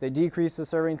sizes? They decrease the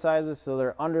serving sizes so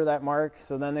they're under that mark,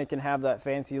 so then they can have that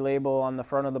fancy label on the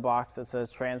front of the box that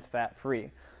says trans fat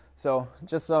free. So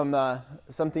just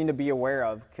something to be aware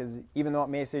of, because even though it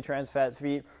may say trans fat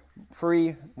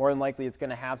free, more than likely it's going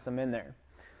to have some in there.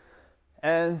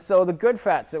 And so the good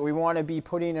fats that we want to be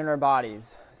putting in our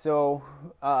bodies. So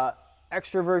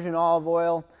extra virgin olive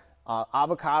oil,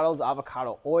 avocados,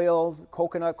 avocado oils,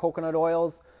 coconut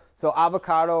oils. So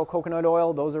avocado, coconut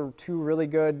oil, those are two really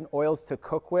good oils to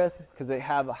cook with, because they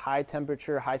have a high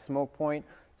temperature, high smoke point,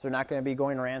 so they're not going to be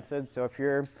going rancid. So if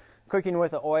you're cooking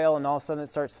with the oil and all of a sudden it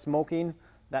starts smoking,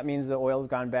 that means the oil's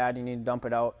gone bad. You need to dump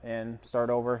it out and start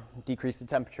over, decrease the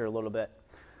temperature a little bit.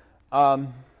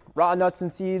 Raw nuts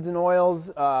and seeds and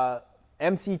oils,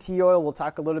 MCT oil, we'll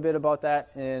talk a little bit about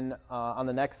that on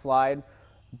the next slide.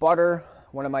 Butter,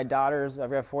 one of my daughters, I've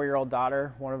got a 4-year-old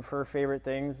daughter, one of her favorite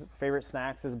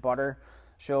snacks is butter.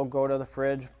 She'll go to the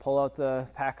fridge, pull out the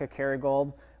pack of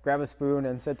Kerrygold, grab a spoon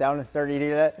and sit down and start eating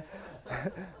it.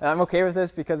 And I'm okay with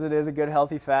this because it is a good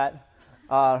healthy fat.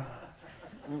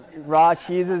 Raw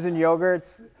cheeses and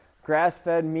yogurts,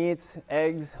 grass-fed meats,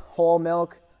 eggs, whole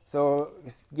milk. So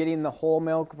getting the whole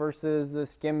milk versus the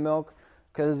skim milk,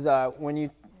 because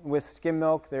with skim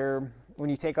milk, when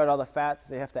you take out all the fats,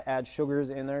 they have to add sugars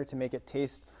in there to make it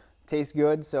taste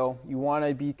good. So you want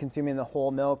to be consuming the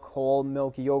whole milk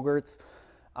yogurts.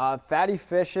 Fatty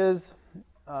fishes,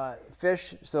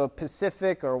 so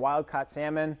Pacific or wild-caught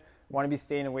salmon, you want to be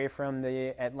staying away from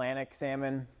the Atlantic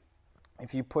salmon.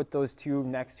 If you put those two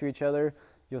next to each other,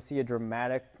 you'll see a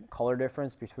dramatic color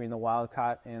difference between the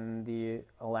wild-caught and the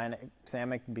Atlantic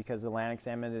salmon, because the Atlantic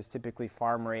salmon is typically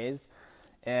farm-raised,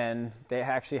 and they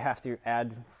actually have to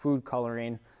add food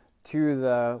coloring to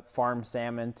the farm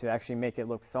salmon to actually make it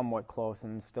look somewhat close,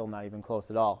 and still not even close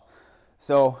at all.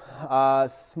 So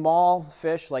small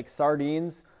fish like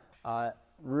sardines,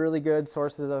 really good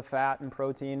sources of fat and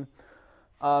protein.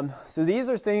 So these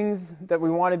are things that we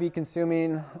want to be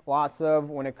consuming lots of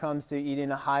when it comes to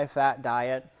eating a high-fat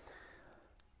diet.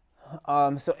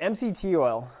 So MCT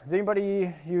oil. Has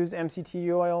anybody used MCT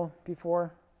oil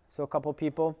before? So a couple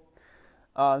people.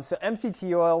 So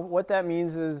MCT oil, what that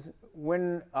means is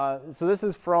so this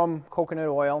is from coconut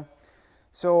oil.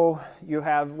 So you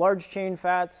have large chain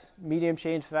fats, medium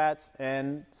chain fats,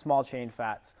 and small chain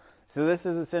fats. So this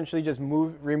is essentially just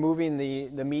removing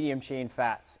the medium chain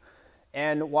fats.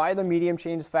 And why the medium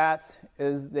chain fats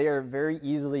is they are very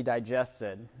easily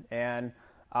digested. And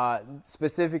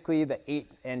specifically the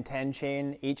 8 and 10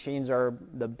 chain. 8 chains are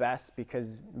the best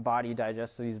because body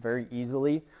digests these very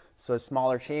easily. So a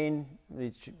smaller chain,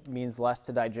 which means less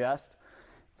to digest.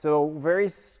 So very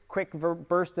quick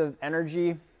burst of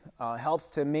energy helps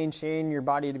to maintain your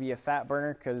body to be a fat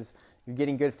burner because you're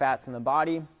getting good fats in the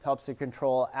body. Helps to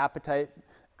control appetite.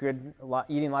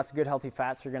 Eating lots of good healthy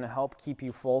fats are going to help keep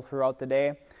you full throughout the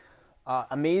day.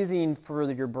 Amazing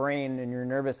for your brain and your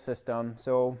nervous system.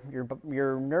 So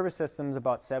your nervous system is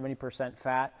about 70%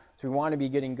 fat. So we want to be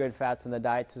getting good fats in the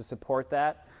diet to support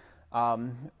that.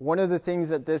 One of the things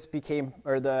that the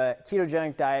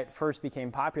ketogenic diet first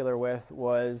became popular with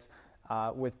was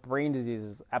with brain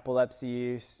diseases,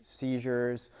 epilepsy,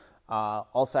 seizures,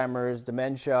 Alzheimer's,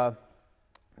 dementia.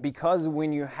 Because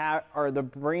when the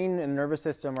brain and nervous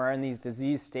system are in these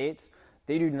disease states,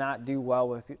 they do not do well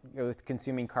with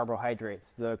consuming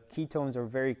carbohydrates. The ketones are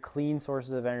very clean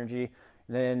sources of energy.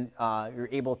 Then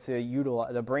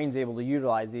the brain's able to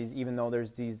utilize these even though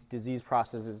there's these disease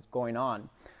processes going on.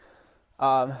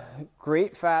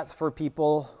 Great fats for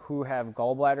people who have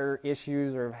gallbladder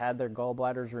issues or have had their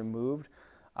gallbladders removed.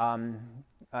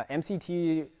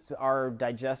 MCTs are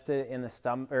digested in the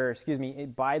stomach,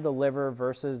 by the liver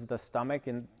versus the stomach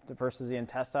and versus the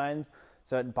intestines.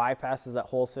 So it bypasses that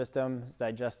whole system. It's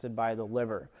digested by the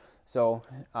liver. So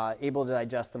able to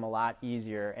digest them a lot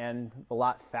easier and a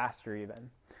lot faster even.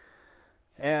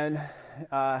 And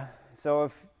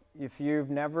so if you've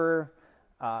never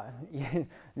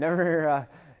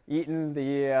eaten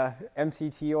the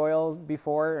MCT oils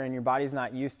before and your body's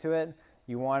not used to it,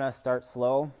 you want to start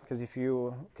slow, because if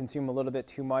you consume a little bit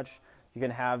too much, you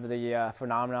can have the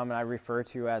phenomenon I refer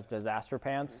to as disaster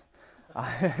pants.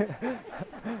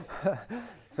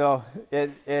 So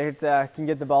it can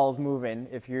get the balls moving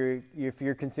if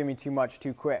you're consuming too much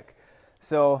too quick.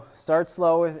 So start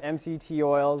slow with MCT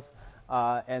oils,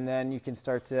 and then you can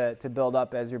start to build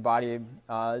up as your body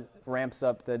ramps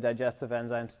up the digestive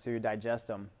enzymes to digest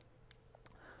them.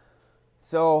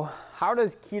 So how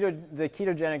does the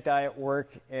ketogenic diet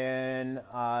work in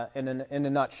a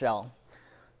nutshell?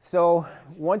 So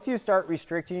once you start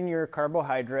restricting your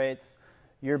carbohydrates,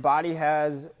 your body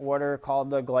has what are called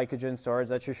the glycogen storage.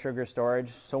 That's your sugar storage.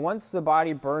 So once the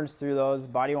body burns through those,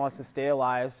 the body wants to stay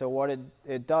alive. So what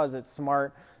it does, it's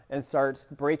smart and starts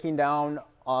breaking down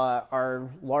our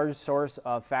large source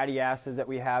of fatty acids that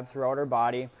we have throughout our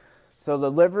body. So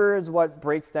the liver is what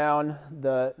breaks down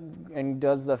and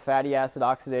does the fatty acid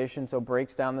oxidation, so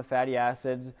breaks down the fatty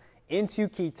acids into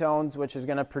ketones, which is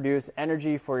going to produce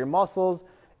energy for your muscles,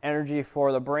 energy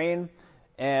for the brain.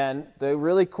 And the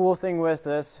really cool thing with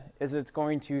this is it's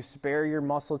going to spare your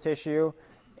muscle tissue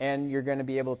and you're going to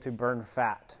be able to burn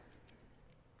fat.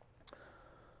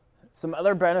 Some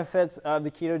other benefits of the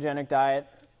ketogenic diet: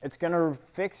 it's going to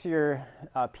fix your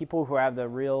people who have the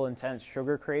real intense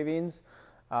sugar cravings.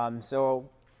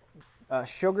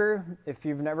 Sugar, if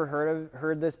you've never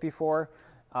heard this before,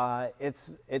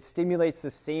 it stimulates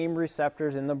the same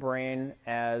receptors in the brain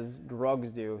as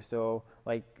drugs do. So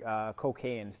like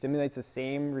cocaine stimulates the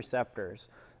same receptors.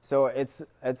 So it's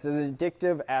as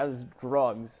addictive as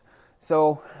drugs.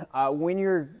 So when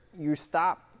you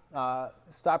stop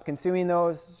consuming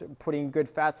those, putting good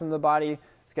fats in the body,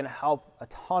 it's going to help a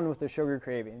ton with the sugar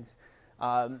cravings.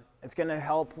 It's going to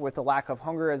help with the lack of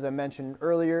hunger, as I mentioned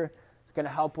earlier. It's going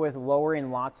to help with lowering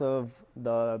lots of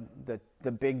the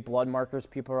big blood markers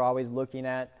people are always looking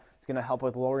at. It's going to help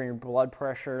with lowering your blood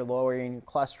pressure, lowering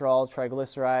cholesterol,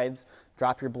 triglycerides,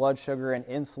 drop your blood sugar and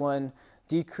insulin,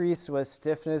 decrease with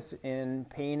stiffness and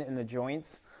pain in the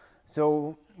joints.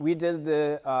 So we did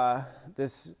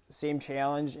this same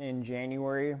challenge in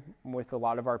January with a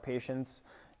lot of our patients,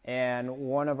 and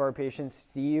one of our patients,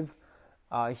 Steve,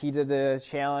 he did the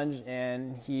challenge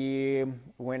and he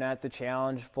went at the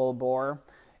challenge full bore.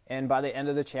 And by the end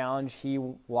of the challenge, he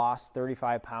lost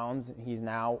 35 pounds. He's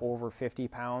now over 50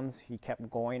 pounds. He kept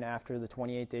going after the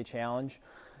 28-day challenge.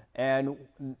 And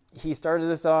he started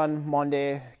this on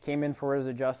Monday, came in for his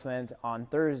adjustment on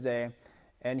Thursday,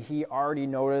 and he already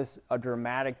noticed a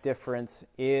dramatic difference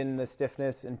in the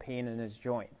stiffness and pain in his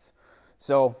joints.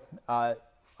 So one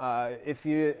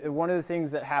of the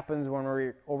things that happens when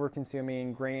we're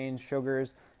over-consuming grains,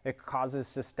 sugars, it causes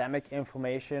systemic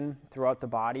inflammation throughout the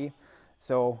body.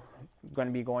 So going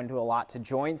to be going to a lot to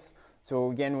joints.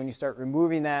 So again, when you start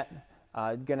removing that,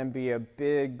 going to be a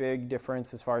big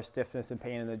difference as far as stiffness and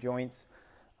pain in the joints.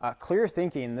 Clear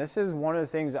thinking, this is one of the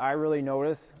things I really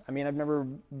notice. I mean, I've never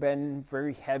been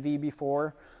very heavy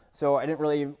before, so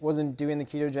I wasn't doing the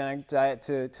ketogenic diet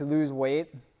to lose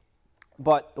weight.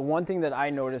 But the one thing that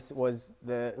I noticed was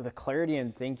the clarity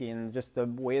in thinking, just the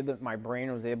way that my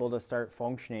brain was able to start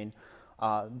functioning.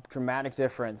 Dramatic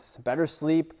difference, better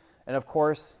sleep, and of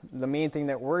course, the main thing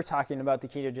that we're talking about the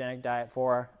ketogenic diet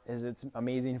for is it's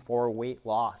amazing for weight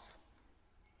loss.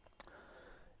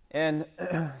 And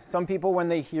some people, when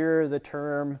they hear the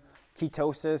term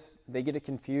ketosis, they get it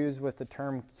confused with the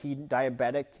term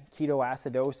diabetic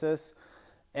ketoacidosis.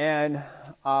 And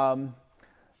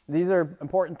these are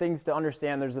important things to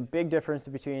understand. There's a big difference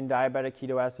between diabetic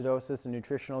ketoacidosis and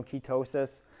nutritional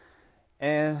ketosis.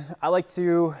 And I like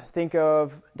to think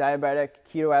of diabetic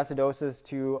ketoacidosis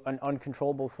to an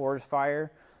uncontrollable forest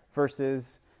fire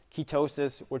versus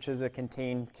ketosis, which is a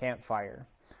contained campfire.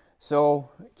 So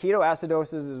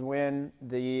ketoacidosis is when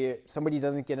somebody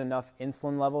doesn't get enough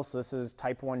insulin levels. So this is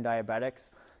type 1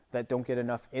 diabetics that don't get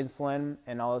enough insulin,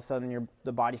 and all of a sudden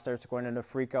the body starts going into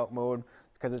freak out mode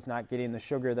because it's not getting the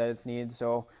sugar that it needs.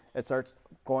 So it starts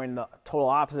going the total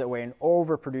opposite way and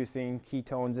overproducing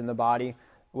ketones in the body,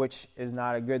 which is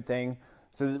not a good thing.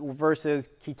 So versus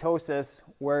ketosis,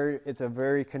 where it's a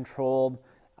very controlled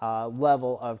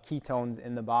level of ketones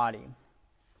in the body.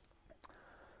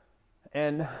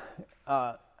 And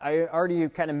I already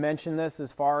kind of mentioned this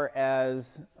as far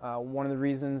as one of the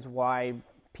reasons why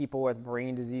people with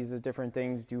brain diseases, different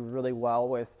things, do really well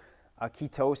with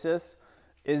ketosis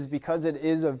is because it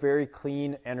is a very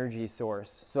clean energy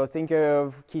source. So think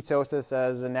of ketosis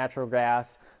as a natural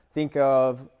gas. Think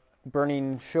of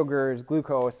burning sugars,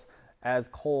 glucose, as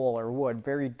coal or wood,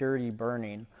 very dirty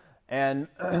burning. And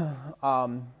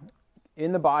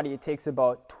in the body, it takes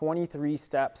about 23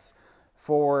 steps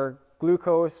for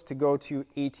glucose to go to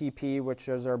ATP, which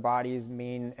is our body's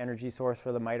main energy source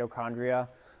for the mitochondria,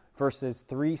 versus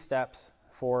 3 steps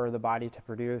for the body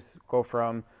to go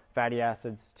from fatty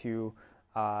acids to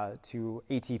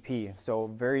ATP. So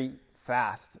very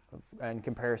fast in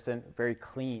comparison, very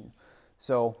clean.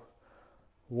 So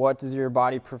what does your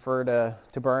body prefer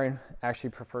to burn? Actually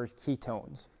prefers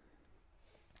ketones.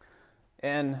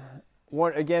 And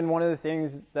one of the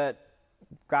things that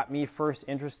got me first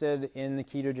interested in the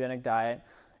ketogenic diet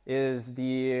is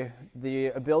the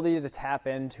ability to tap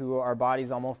into our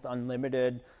body's almost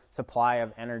unlimited supply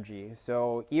of energy.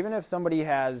 So even if somebody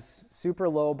has super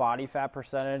low body fat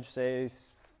percentage, say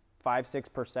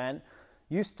 5-6%,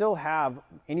 you still have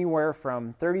anywhere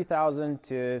from 30,000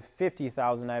 to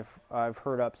 50,000 I've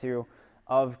heard up to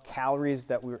of calories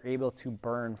that we're able to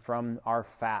burn from our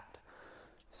fat.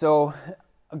 So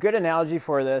a good analogy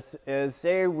for this is,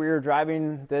 say we're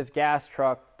driving this gas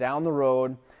truck down the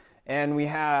road and we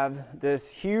have this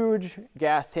huge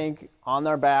gas tank on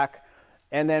our back,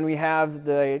 and then we have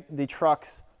the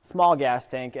truck's small gas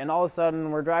tank, and all of a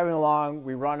sudden we're driving along,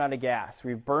 we run out of gas.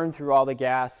 We've burned through all the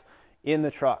gas in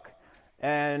the truck.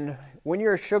 And when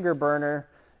you're a sugar burner,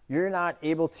 you're not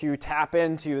able to tap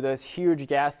into this huge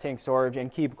gas tank storage and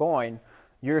keep going.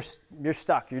 You're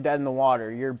stuck. You're dead in the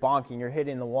water. You're bonking. You're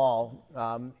hitting the wall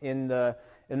in the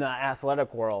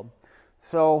athletic world.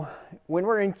 So when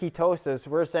we're in ketosis,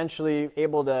 we're essentially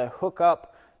able to hook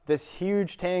up this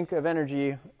huge tank of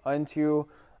energy into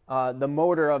the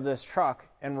motor of this truck,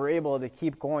 and we're able to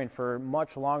keep going for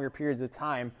much longer periods of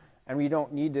time, and we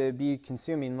don't need to be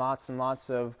consuming lots and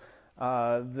lots of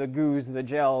the goos, the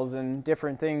gels, and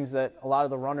different things that a lot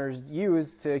of the runners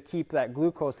use to keep that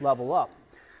glucose level up.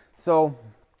 So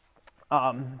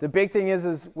the big thing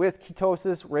is with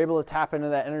ketosis, we're able to tap into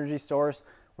that energy source.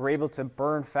 We're able to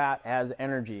burn fat as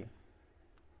energy.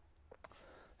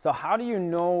 So how do you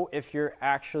know if you're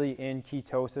actually in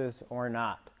ketosis or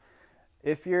not?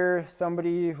 If you're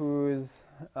somebody who's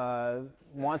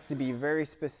wants to be very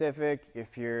specific,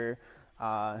 if you're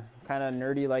kind of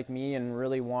nerdy like me and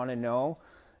really want to know,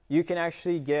 you can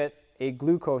actually get a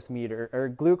glucose meter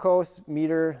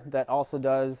that also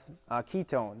does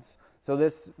ketones. So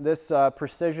this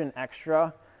Precision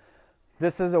Extra,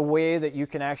 this is a way that you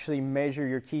can actually measure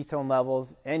your ketone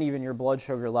levels and even your blood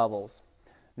sugar levels.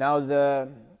 Now the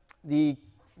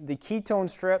ketone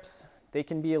strips, they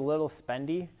can be a little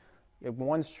spendy.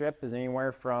 One strip is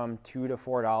anywhere from $2 to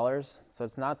 $4, so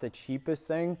it's not the cheapest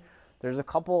thing. There's a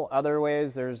couple other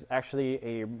ways. There's actually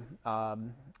a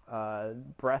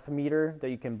breath meter that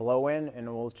you can blow in, and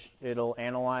it'll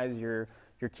analyze your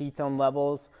ketone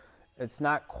levels. It's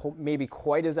not maybe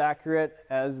quite as accurate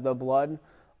as the blood,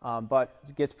 but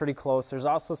it gets pretty close. There's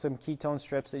also some ketone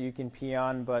strips that you can pee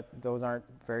on, but those aren't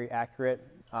very accurate.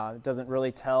 It doesn't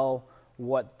really tell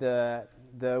what the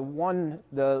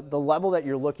level that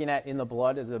you're looking at in the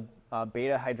blood is a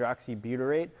beta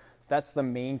hydroxybutyrate. That's the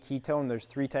main ketone. There's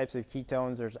 3 types of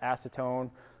ketones. There's acetone,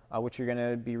 which you're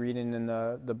going to be reading in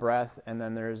the breath, and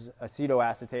then there's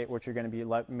acetoacetate, which you're going to be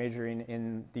measuring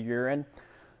in the urine.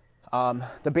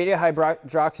 The beta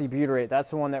hydroxybutyrate, that's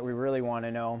the one that we really want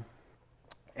to know.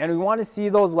 And we want to see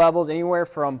those levels anywhere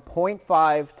from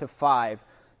 0.5 to 5.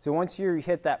 So once you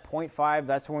hit that 0.5,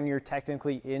 that's when you're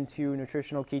technically into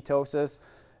nutritional ketosis.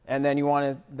 And then you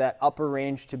want that upper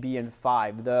range to be in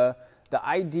 5. The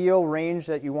ideal range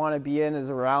that you want to be in is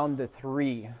around the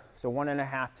 3, so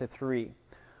 1.5 to 3.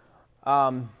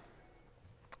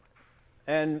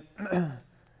 And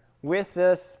with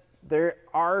this, there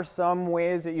are some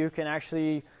ways that you can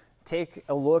actually take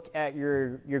a look at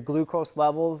your glucose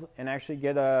levels and actually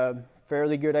get a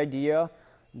fairly good idea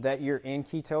that you're in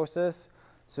ketosis.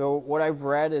 So what I've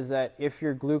read is that if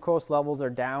your glucose levels are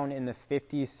down in the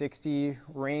 50, 60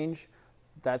 range,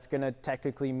 that's going to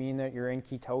technically mean that you're in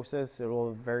ketosis. It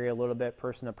will vary a little bit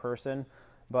person to person,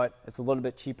 but it's a little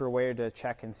bit cheaper way to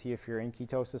check and see if you're in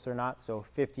ketosis or not. So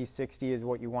 50, 60 is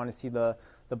what you want to see the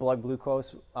blood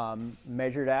glucose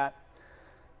measured at.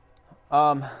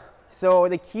 So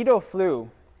the keto flu.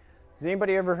 Has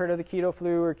anybody ever heard of the keto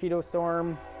flu or keto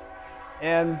storm?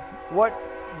 And what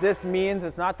this means,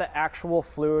 it's not the actual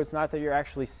flu. It's not that you're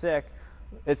actually sick.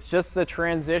 It's just the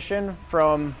transition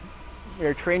from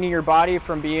you're training your body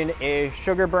from being a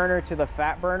sugar burner to the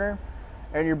fat burner,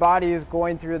 and your body is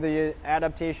going through the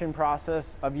adaptation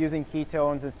process of using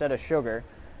ketones instead of sugar.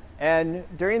 And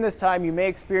during this time, you may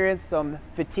experience some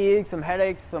fatigue, some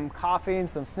headaches, some coughing,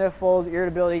 some sniffles,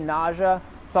 irritability, nausea.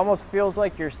 It almost feels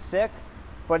like you're sick,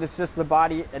 but it's just the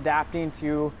body adapting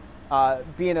to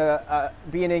being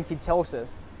in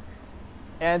ketosis.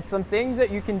 And some things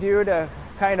that you can do to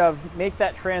kind of make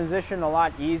that transition a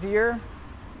lot easier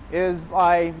is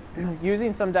by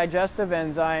using some digestive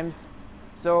enzymes.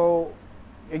 So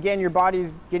again, your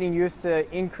body's getting used to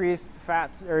increased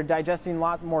fats or digesting a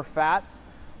lot more fats.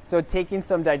 So taking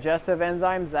some digestive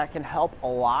enzymes, that can help a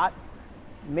lot.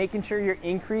 Making sure you're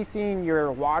increasing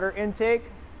your water intake,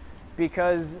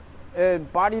 because the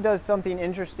body does something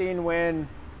interesting when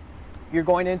you're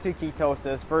going into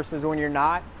ketosis versus when you're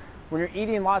not. When you're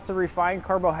eating lots of refined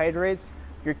carbohydrates,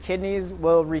 your kidneys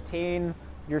will retain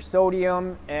your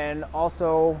sodium and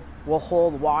also will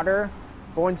hold water.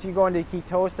 But once you go into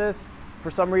ketosis,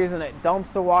 for some reason it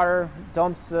dumps the water,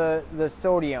 dumps the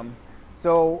sodium.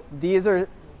 So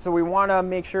we want to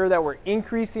make sure that we're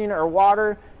increasing our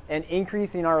water and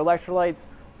increasing our electrolytes.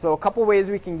 So a couple ways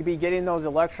we can be getting those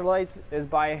electrolytes is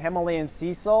by Himalayan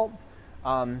sea salt.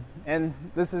 And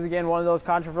this is again one of those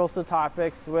controversial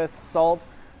topics with salt,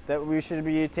 that we should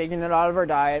be taking it out of our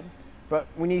diet. But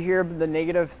when you hear the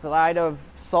negative side of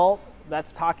salt,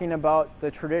 that's talking about the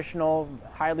traditional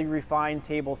highly refined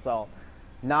table salt,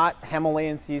 not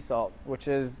Himalayan sea salt, which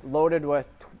is loaded with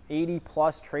 80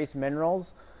 plus trace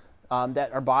minerals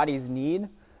that our bodies need.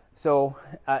 So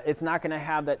it's not going to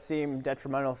have that same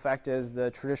detrimental effect as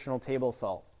the traditional table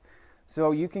salt.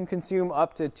 So you can consume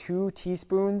up to 2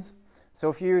 teaspoons. So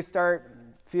if you start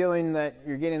feeling that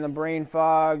you're getting the brain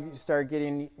fog, you start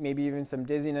getting maybe even some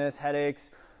dizziness,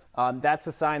 headaches, that's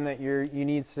a sign that you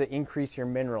need to increase your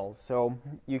minerals. So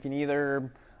you can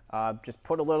either just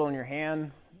put a little in your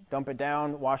hand, dump it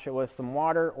down, wash it with some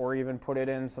water, or even put it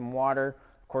in some water.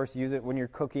 Of course, use it when you're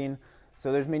cooking.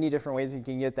 So there's many different ways you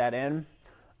can get that in.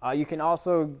 You can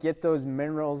also get those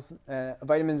minerals,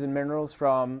 vitamins and minerals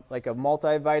from like a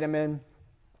multivitamin,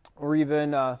 or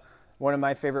even one of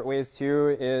my favorite ways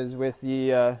too is with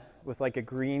like a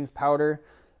greens powder.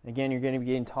 Again, you're going to be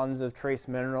getting tons of trace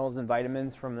minerals and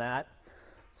vitamins from that.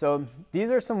 So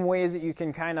these are some ways that you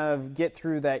can kind of get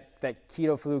through that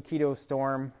keto flu, keto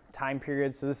storm time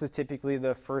period. So this is typically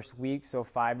the first week, so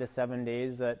 5 to 7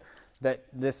 days that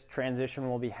this transition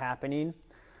will be happening.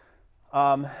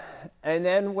 And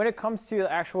then when it comes to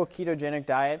the actual ketogenic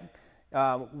diet,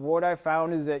 what I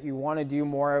found is that you want to do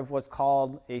more of what's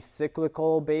called a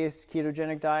cyclical based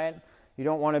ketogenic diet. You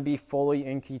don't want to be fully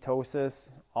in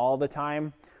ketosis all the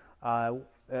time.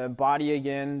 Body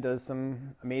again does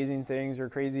some amazing things or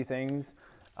crazy things.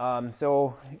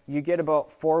 So you get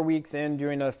about 4 weeks in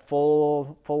doing a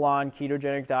full-on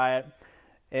ketogenic diet,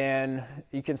 and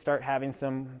you can start having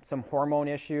some hormone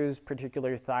issues,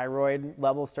 particularly thyroid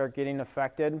levels start getting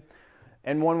affected.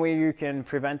 And one way you can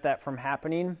prevent that from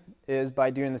happening is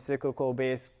by doing the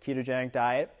cyclical-based ketogenic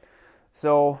diet.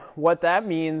 So what that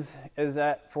means is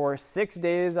that for 6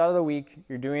 days out of the week,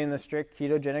 you're doing the strict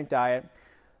ketogenic diet.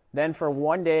 Then for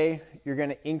 1 day, you're going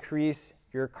to increase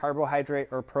your carbohydrate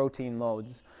or protein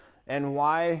loads. And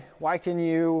why can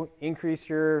you increase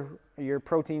your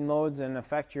protein loads and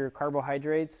affect your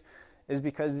carbohydrates is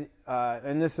because,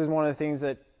 and this is one of the things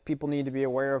that people need to be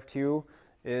aware of too,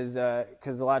 is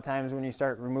because a lot of times when you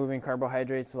start removing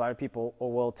carbohydrates, a lot of people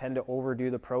will tend to overdo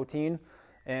the protein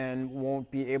and won't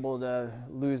be able to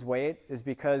lose weight, is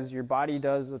because your body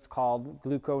does what's called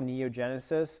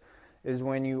gluconeogenesis, is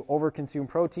when you overconsume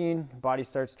protein, your body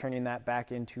starts turning that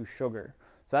back into sugar.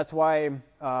 So that's why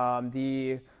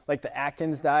the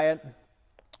Atkins diet,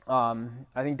 I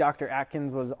think Dr.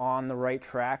 Atkins was on the right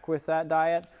track with that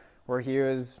diet, where he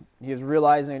was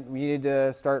realizing we needed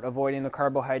to start avoiding the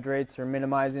carbohydrates or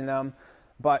minimizing them,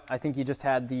 but I think he just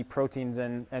had the proteins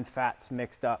and fats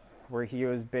mixed up, where he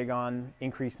was big on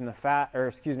increasing the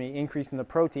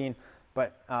protein,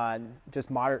 but just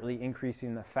moderately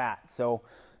increasing the fat. So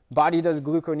body does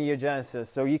gluconeogenesis,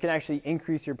 so you can actually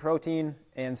increase your protein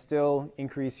and still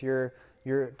increase your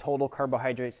total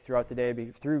carbohydrates throughout the day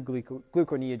through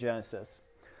gluconeogenesis.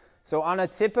 So on a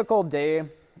typical day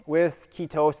with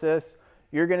ketosis,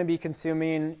 you're going to be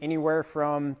consuming anywhere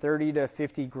from 30 to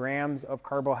 50 grams of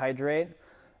carbohydrate.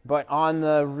 But on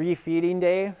the refeeding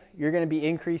day, you're going to be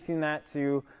increasing that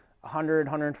to 100,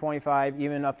 125,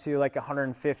 even up to like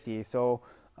 150. So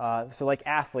like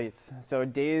athletes. So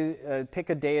pick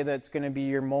a day that's going to be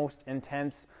your most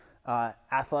intense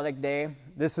athletic day.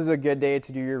 This is a good day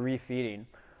to do your refeeding.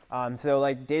 So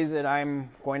like days that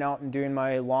I'm going out and doing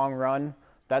my long run,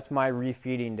 that's my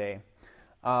refeeding day.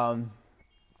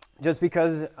 Just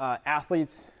because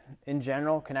athletes in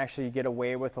general can actually get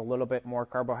away with a little bit more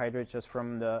carbohydrates just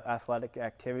from the athletic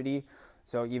activity.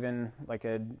 So even like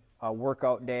a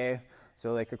workout day,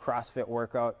 so like a CrossFit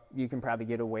workout, you can probably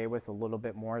get away with a little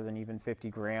bit more than even 50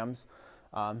 grams.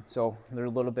 So there's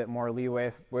a little bit more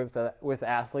leeway with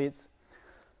athletes.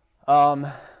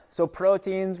 So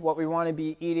proteins, what we want to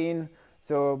be eating.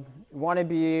 So we want to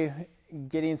be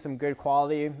getting some good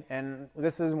quality, and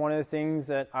this is one of the things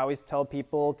that I always tell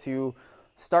people to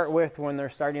start with when they're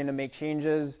starting to make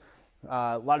changes.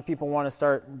 A lot of people want to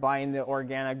start buying the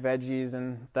organic veggies,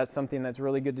 and that's something that's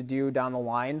really good to do down the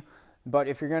line. But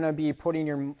if you're going to be putting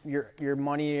your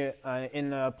money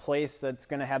in a place that's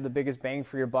going to have the biggest bang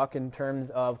for your buck in terms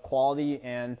of quality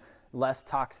and less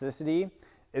toxicity,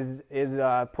 is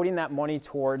putting that money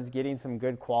towards getting some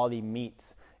good quality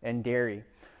meats and dairy.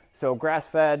 So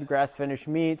grass-fed, grass-finished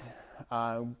meat,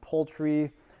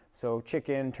 poultry, so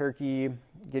chicken, turkey,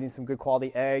 getting some good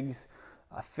quality eggs,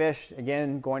 fish,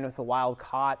 again, going with the wild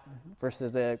caught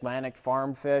versus the Atlantic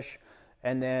farm fish,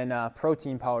 and then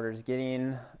protein powders,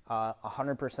 getting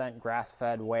 100%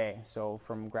 grass-fed whey, so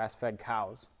from grass-fed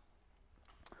cows.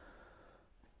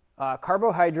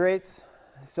 Carbohydrates,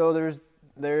 so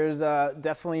there's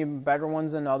definitely better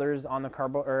ones than others on the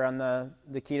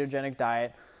ketogenic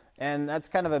diet. And that's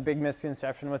kind of a big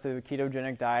misconception with the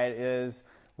ketogenic diet is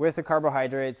with the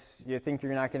carbohydrates, you think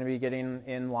you're not going to be getting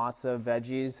in lots of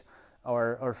veggies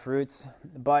or fruits,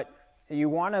 but you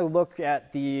want to look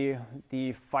at the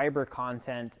fiber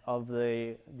content of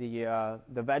the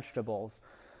vegetables,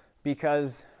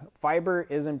 because fiber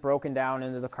isn't broken down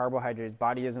into the carbohydrates.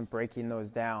 Body isn't breaking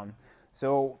those down.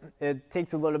 So it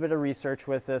takes a little bit of research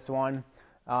with this one.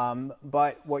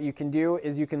 But what you can do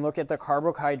is you can look at the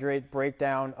carbohydrate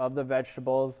breakdown of the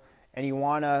vegetables, and you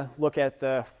want to look at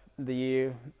the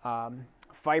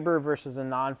fiber versus a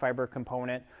non-fiber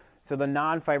component. So the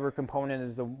non-fiber component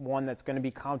is the one that's going to be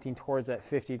counting towards that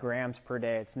 50 grams per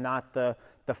day. It's not the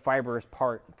fibrous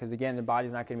part, because again, the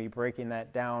body's not going to be breaking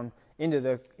that down into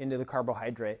the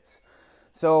carbohydrates.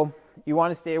 So you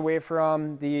want to stay away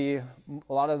from a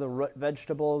lot of the root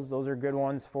vegetables. Those are good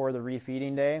ones for the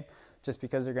refeeding day, just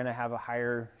because they're going to have a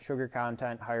higher sugar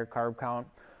content, higher carb count.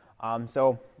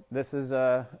 So this is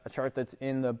a chart that's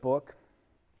in the book.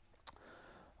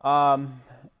 And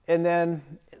then,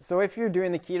 so if you're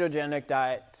doing the ketogenic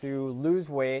diet to lose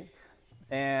weight,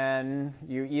 and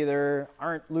you either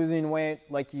aren't losing weight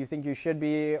like you think you should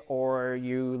be, or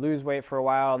you lose weight for a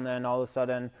while and then all of a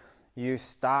sudden you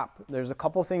stop, there's a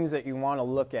couple things that you want to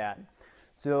look at.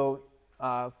 So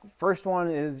first one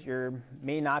is you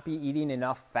may not be eating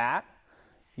enough fat.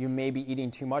 You may be eating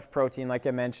too much protein, like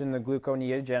I mentioned, the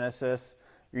gluconeogenesis.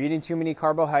 you're eating too many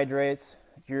carbohydrates,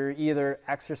 you're either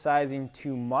exercising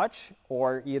too much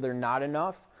or either not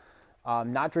enough,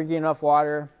 not drinking enough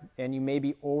water, and you may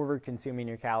be over consuming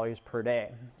your calories per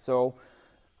day. So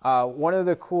one of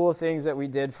the cool things that we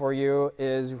did for you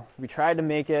is we tried to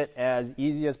make it as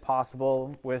easy as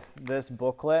possible with this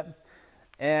booklet.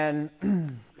 And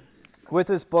with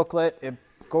this booklet, it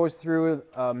goes through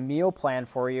a meal plan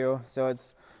for you. So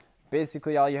it's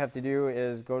basically all you have to do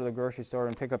is go to the grocery store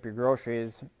and pick up your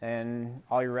groceries, and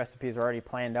all your recipes are already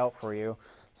planned out for you.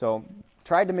 So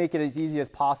tried to make it as easy as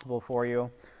possible for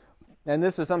you. And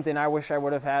this is something I wish I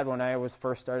would have had when I was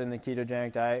first starting the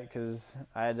ketogenic diet, because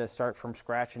I had to start from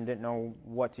scratch and didn't know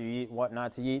what to eat, what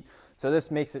not to eat. So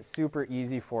this makes it super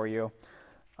easy for you.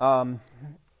 And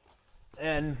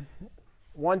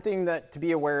one thing that to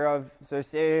be aware of, so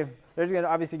say there's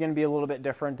obviously going to be a little bit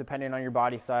different depending on your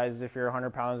body size. If you're 100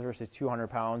 pounds versus 200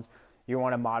 pounds, you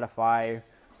want to modify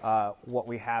what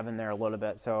we have in there a little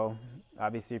bit. So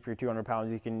obviously if you're 200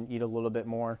 pounds, you can eat a little bit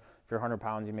more. If you're 100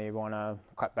 pounds, you may want to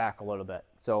cut back a little bit.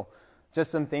 So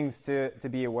just some things to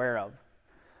be aware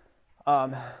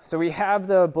of. So we have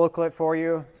the booklet for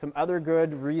you, some other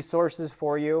good resources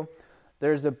for you.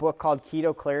 There's a book called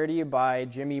Keto Clarity by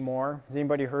Jimmy Moore. Has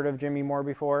anybody heard of Jimmy Moore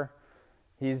before?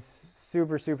 He's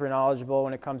super, super knowledgeable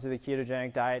when it comes to the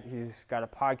ketogenic diet. He's got a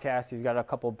podcast. He's got a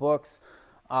couple books.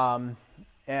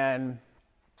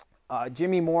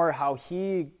 Jimmy Moore, how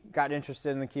he got interested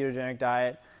in the ketogenic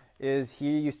diet is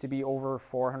he used to be over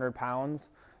 400 pounds,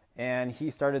 and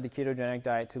he started the ketogenic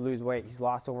diet to lose weight. He's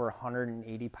lost over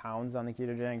 180 pounds on the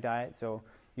ketogenic diet, so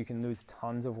you can lose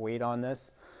tons of weight on this.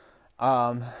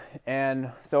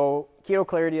 And so Keto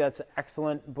Clarity, that's an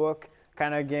excellent book.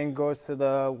 Kind of, again, goes to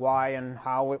the why and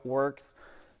how it works.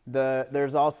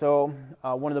 There's also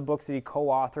one of the books that he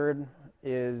co-authored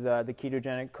is the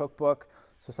Ketogenic Cookbook.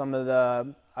 So some of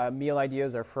the meal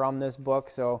ideas are from this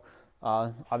book. So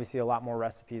obviously a lot more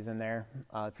recipes in there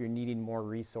if you're needing more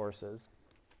resources.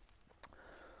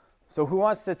 So who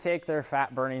wants to take their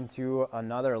fat burning to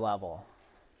another level?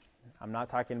 I'm not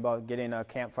talking about getting a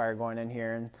campfire going in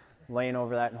here and laying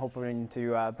over that and hoping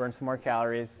to burn some more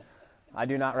calories. I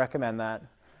do not recommend that.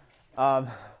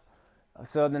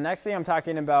 So the next thing I'm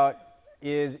talking about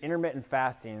is intermittent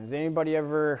fasting. Has anybody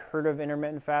ever heard of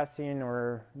intermittent fasting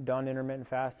or done intermittent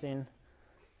fasting?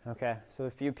 Okay, so a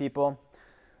few people.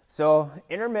 So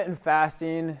intermittent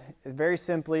fasting very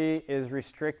simply is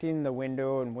restricting the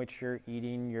window in which you're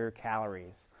eating your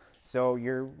calories. So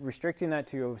you're restricting that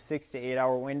to a 6 to 8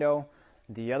 hour window.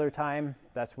 The other time,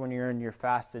 that's when you're in your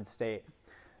fasted state.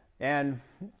 And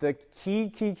the key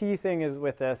thing is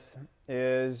with this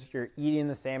is you're eating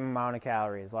the same amount of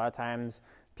calories. A lot of times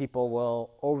people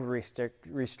will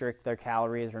restrict their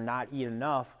calories or not eat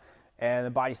enough, and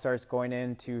the body starts going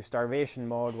into starvation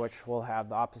mode, which will have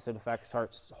the opposite effect,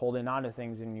 starts holding on to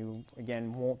things, and you,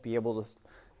 again, won't be able to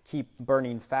keep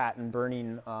burning fat and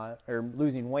burning or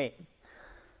losing weight.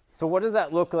 So what does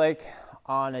that look like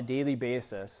on a daily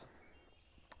basis?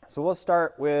 So we'll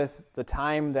start with the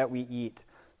time that we eat.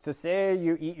 So say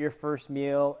you eat your first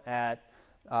meal at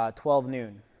 12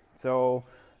 noon. So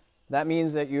that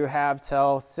means that you have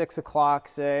till 6 o'clock,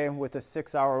 say, with a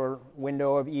 6 hour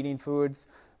window of eating foods.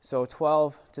 So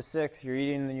 12 to 6, you're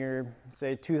eating your,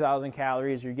 say, 2,000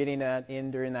 calories. You're getting that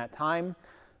in during that time.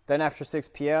 Then after 6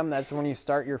 p.m., that's when you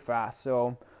start your fast.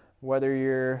 So whether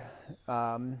you're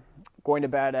going to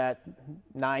bed at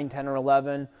 9, 10, or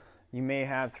 11, you may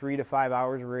have 3 to 5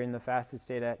 hours where you're in the fasted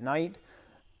state at night.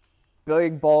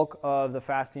 Big bulk of the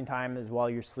fasting time is while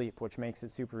you sleep, which makes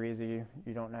it super easy.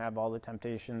 You don't have all the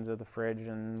temptations of the fridge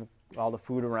and all the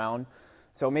food around.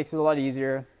 So it makes it a lot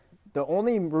easier. The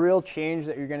only real change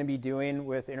that you're going to be doing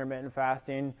with intermittent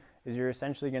fasting is you're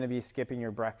essentially going to be skipping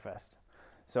your breakfast.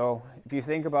 So if you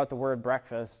think about the word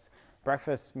breakfast,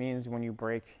 breakfast means when you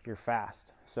break your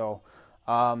fast. So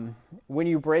when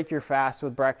you break your fast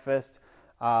with breakfast,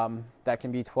 that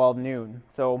can be 12 noon.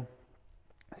 So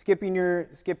skipping your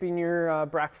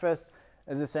breakfast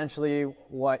is essentially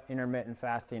what intermittent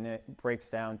fasting it breaks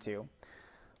down to.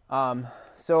 I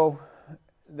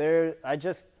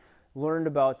just learned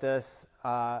about this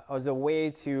as a way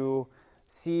to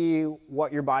see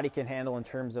what your body can handle in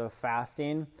terms of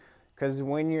fasting, because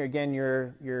when you're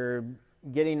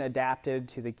getting adapted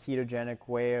to the ketogenic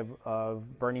way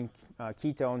of burning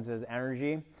ketones as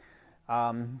energy.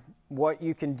 What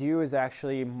you can do is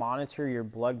actually monitor your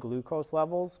blood glucose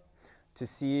levels to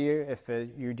see if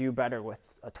you do better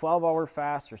with a 12-hour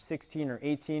fast or 16 or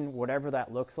 18, whatever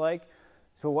that looks like.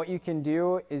 So what you can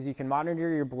do is you can monitor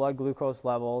your blood glucose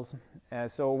levels.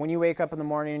 So when you wake up in the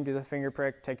morning, do the finger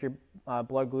prick, take your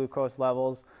blood glucose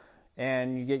levels.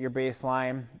 and you get your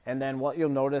baseline. And then what you'll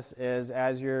notice is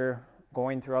as you're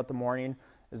going throughout the morning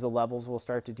is the levels will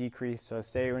start to decrease. So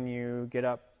say when you get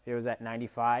up, it was at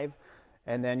 95,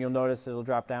 and then you'll notice it'll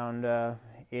drop down to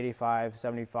 85,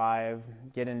 75,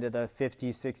 get into the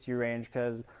 50, 60 range,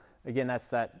 because again, that's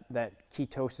that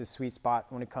ketosis sweet spot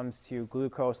when it comes to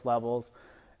glucose levels.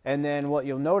 And then what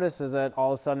you'll notice is that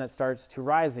all of a sudden it starts to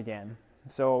rise again.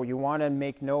 So you want to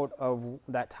make note of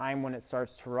that time when it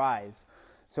starts to rise.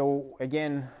 So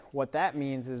again, what that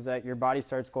means is that your body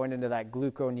starts going into that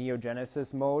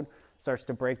gluconeogenesis mode, starts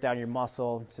to break down your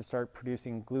muscle to start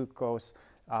producing glucose,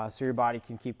 so your body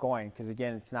can keep going, because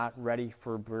again, it's not ready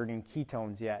for burning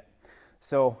ketones yet.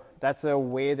 So that's a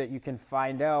way that you can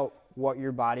find out what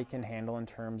your body can handle in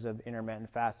terms of intermittent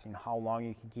fasting, how long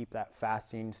you can keep that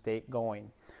fasting state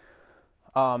going.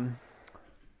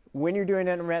 When you're doing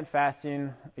intermittent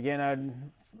fasting,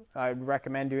 again, I'd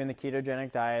recommend doing the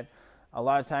ketogenic diet. A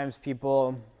lot of times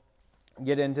people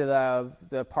get into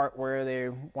the part where they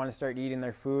want to start eating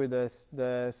their food,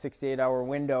 the 6 to 8 hour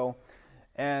window,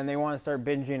 and they want to start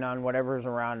binging on whatever's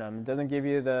around them. It doesn't give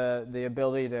you the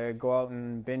ability to go out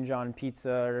and binge on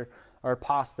pizza or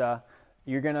pasta.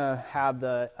 You're not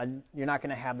going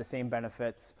to have the same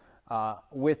benefits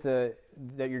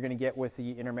that you're going to get with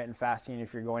the intermittent fasting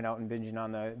if you're going out and binging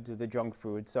on the junk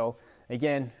food. So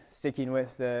again, sticking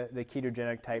with the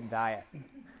ketogenic type diet.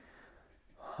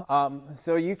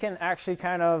 So you can actually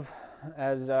kind of,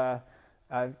 has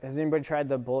anybody tried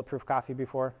the bulletproof coffee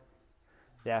before?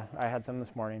 Yeah, I had some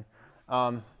this morning.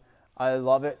 I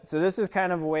love it. So this is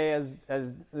kind of a way as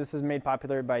this is made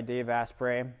popular by Dave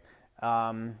Asprey,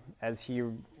 as he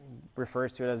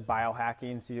refers to it as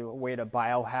biohacking. So a way to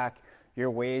biohack your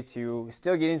way to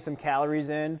still getting some calories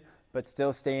in, but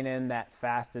still staying in that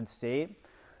fasted state.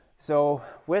 So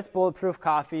with bulletproof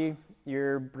coffee,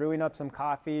 you're brewing up some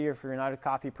coffee, or if you're not a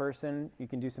coffee person, you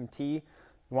can do some tea. You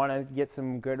want to get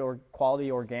some good or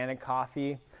quality organic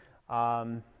coffee,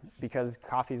 because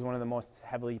coffee is one of the most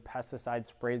heavily pesticide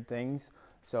sprayed things.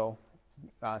 So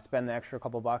spend the extra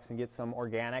couple bucks and get some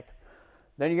organic.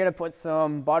 Then you're going to put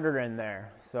some butter in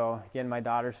there. So again, my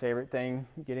daughter's favorite thing,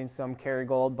 getting some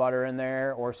Kerrygold butter in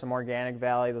there or some Organic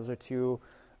Valley. Those are two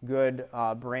good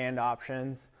brand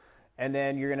options. And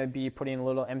then you're going to be putting a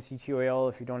little MCT oil.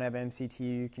 If you don't have MCT,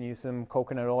 you can use some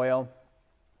coconut oil.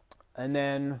 And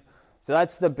then, so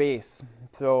that's the base.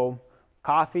 So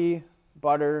coffee,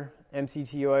 butter,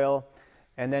 MCT oil,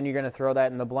 and then you're going to throw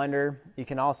that in the blender. You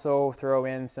can also throw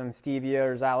in some stevia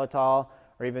or xylitol,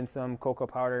 or even some cocoa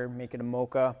powder, make it a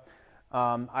mocha.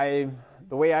 The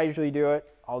way I usually do it,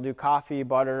 I'll do coffee,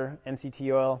 butter,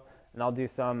 MCT oil, and I'll do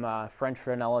some French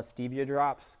vanilla stevia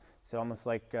drops. So almost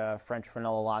like French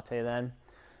vanilla latte then.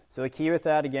 So the key with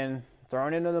that, again,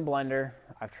 throwing it into the blender.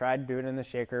 I've tried doing it in the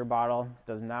shaker bottle.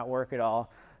 Does not work at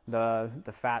all. The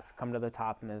fats come to the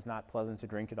top and is not pleasant to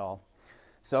drink at all.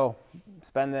 So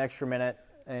spend the extra minute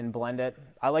and blend it.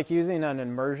 I like using an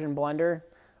immersion blender.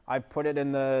 I've put it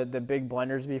in the big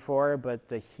blenders before, but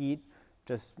the heat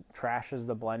just trashes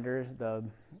the blenders,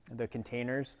 the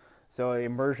containers. So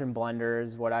immersion blender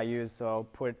is what I use. So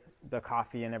put the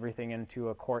coffee and everything into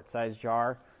a quart-sized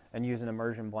jar and use an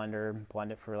immersion blender,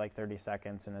 blend it for like 30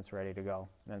 seconds, and it's ready to go.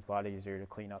 And it's a lot easier to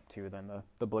clean up too than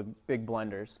the big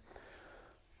blenders.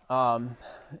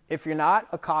 If you're not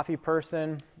a coffee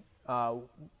person,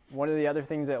 one of the other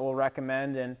things that we'll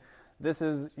recommend, and this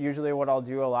is usually what I'll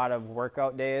do a lot of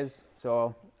workout days.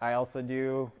 So I also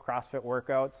do CrossFit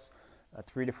workouts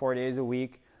 3 to 4 days a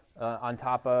week on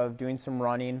top of doing some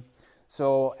running.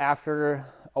 So after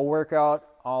a workout,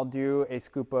 I'll do a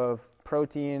scoop of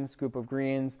protein, scoop of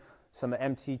greens, some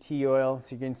MCT oil.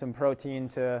 So you're getting some protein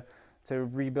to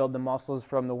rebuild the muscles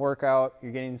from the workout.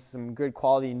 You're getting some good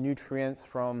quality nutrients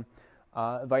from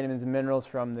vitamins and minerals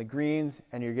from the greens,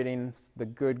 and you're getting the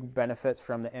good benefits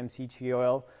from the MCT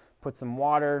oil. Put some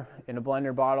water in a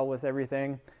blender bottle with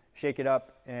everything, shake it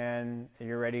up, and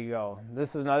you're ready to go.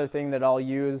 This is another thing that I'll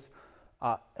use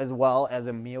as well as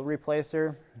a meal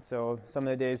replacer. So some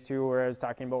of the days too, where I was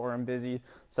talking about where I'm busy,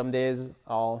 some days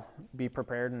I'll be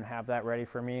prepared and have that ready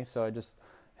for me. So I just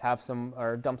have some,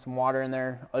 or dump some water in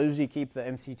there. I'll usually keep the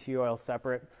MCT oil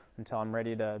separate until I'm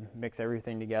ready to mix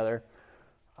everything together.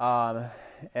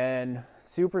 And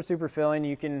super, super filling.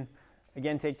 You can,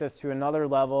 again, take this to another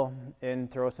level and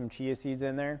throw some chia seeds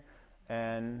in there,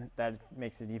 and that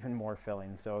makes it even more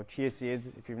filling. So chia seeds,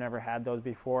 if you've never had those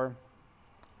before,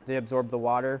 they absorb the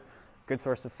water, good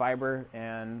source of fiber,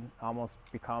 and almost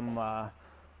become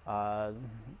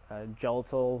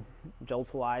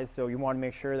gelatilized. So you want to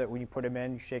make sure that when you put them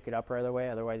in, you shake it up right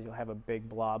away. Otherwise, you'll have a big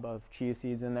blob of chia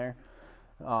seeds in there.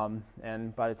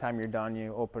 and by the time you're done,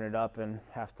 you open it up and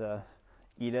have to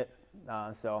eat it.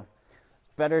 So it's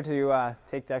better to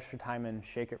take the extra time and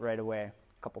shake it right away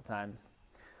a couple times.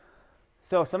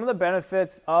 So some of the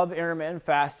benefits of intermittent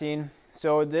fasting.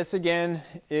 So this again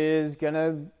is going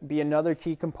to be another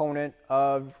key component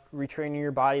of retraining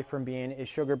your body from being a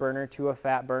sugar burner to a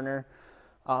fat burner.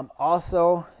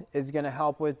 Also, it's going to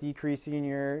help with decreasing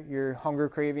your hunger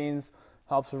cravings,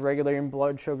 helps with regulating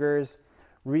blood sugars,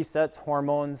 resets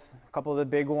hormones. A couple of the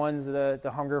big ones,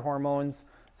 the hunger hormones,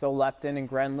 so leptin and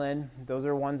ghrelin, those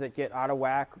are ones that get out of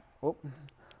whack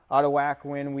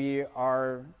when we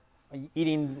are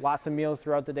eating lots of meals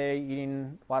throughout the day,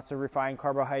 eating lots of refined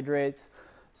carbohydrates.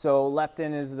 So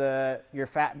leptin is your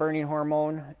fat burning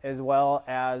hormone, as well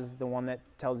as the one that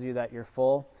tells you that you're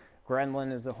full.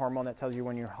 Ghrelin is a hormone that tells you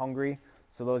when you're hungry.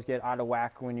 So those get out of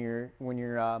whack when you're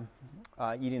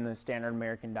eating the standard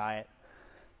American diet.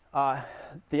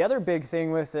 The other big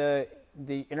thing with the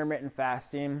intermittent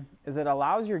fasting is it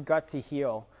allows your gut to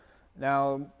heal.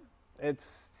 Now, it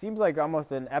seems like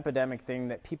almost an epidemic thing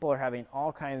that people are having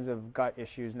all kinds of gut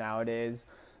issues nowadays.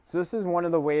 So this is one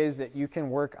of the ways that you can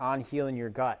work on healing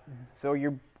your gut. So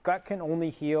your gut can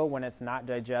only heal when it's not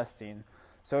digesting.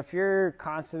 So if you're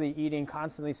constantly eating,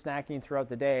 constantly snacking throughout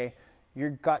the day,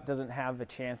 your gut doesn't have a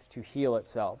chance to heal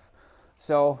itself.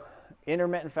 So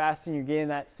intermittent fasting, you're getting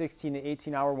that 16 to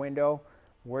 18 hour window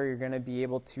where you're going to be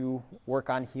able to work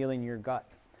on healing your gut.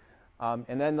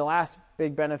 And then the last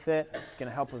big benefit, it's going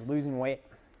to help with losing weight.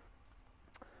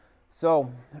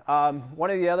 So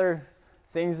one of the other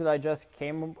things that I just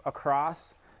came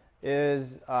across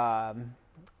is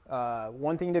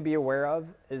one thing to be aware of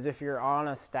is if you're on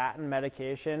a statin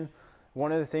medication,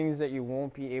 one of the things that you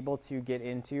won't be able to get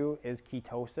into is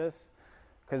ketosis.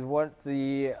 Because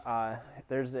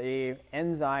there's a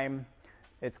enzyme,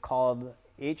 it's called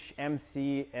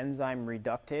HMC enzyme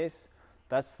reductase.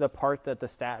 That's the part that the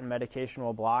statin medication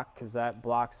will block, because that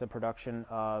blocks the production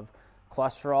of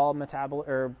cholesterol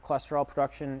cholesterol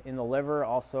production in the liver.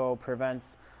 Also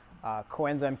prevents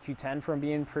coenzyme Q10 from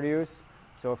being produced.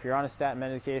 So if you're on a statin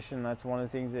medication, that's one of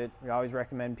the things that we always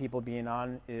recommend people being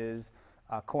on is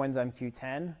coenzyme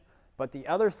Q10. But the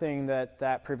other thing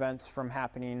that prevents from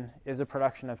happening is a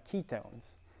production of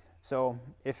ketones. So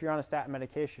if you're on a statin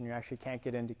medication, you actually can't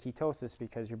get into ketosis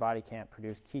because your body can't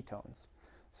produce ketones.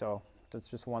 So that's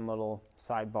just one little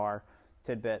sidebar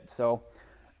tidbit. So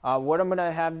what I'm going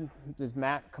to have is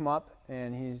Matt come up,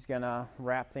 and he's going to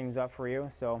wrap things up for you.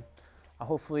 So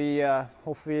hopefully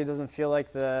it doesn't feel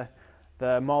like the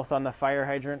mouth on the fire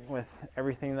hydrant with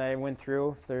everything that I went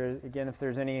through. If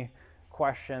there's any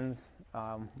questions,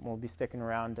 we'll be sticking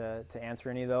around to answer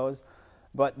any of those.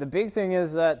 But the big thing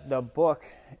is that the book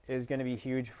is going to be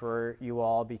huge for you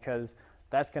all, because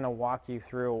that's going to walk you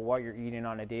through what you're eating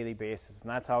on a daily basis. And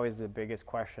that's always the biggest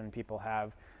question people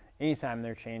have anytime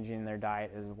they're changing their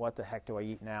diet is, what the heck do I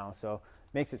eat now? So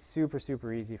it makes it super,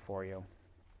 super easy for you.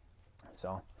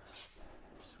 So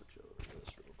switch over to this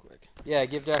real quick. Yeah,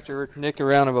 give Dr. Nick a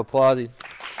round of applause.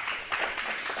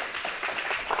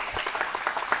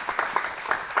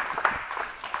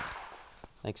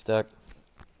 Thanks, Doc.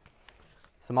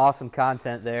 Some awesome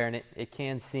content there, and it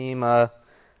can seem a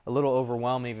little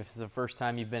overwhelming if it's the first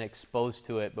time you've been exposed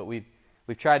to it, but we've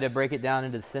tried to break it down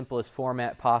into the simplest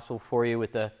format possible for you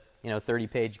with the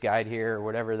 30-page guide here, or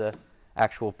whatever the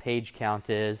actual page count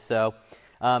is. So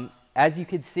as you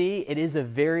can see, it is a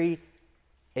very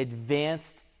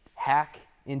advanced hack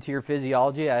into your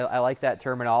physiology. I like that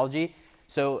terminology.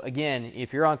 So again,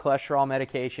 if you're on cholesterol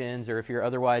medications, or if you're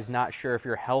otherwise not sure if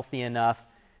you're healthy enough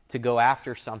to go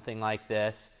after something like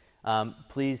this,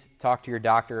 please talk to your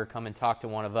doctor or come and talk to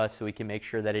one of us so we can make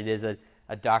sure that it is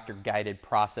a doctor-guided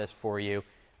process for you.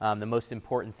 The most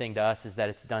important thing to us is that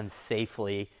it's done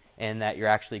safely and that you're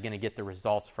actually going to get the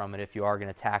results from it if you are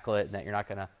going to tackle it, and that you're not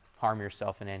going to harm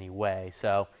yourself in any way.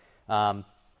 So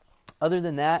other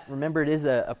than that, remember, it is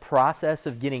a process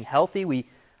of getting healthy. We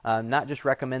not just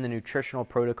recommend the nutritional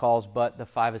protocols, but the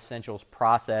 5 essentials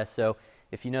process. So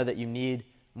if you know that you need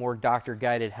more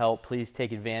doctor-guided help, please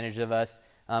take advantage of us.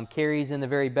 Carrie's in the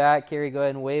very back. Carrie, go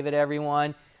ahead and wave at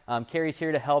everyone. Carrie's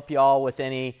here to help y'all with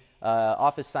any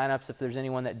office signups if there's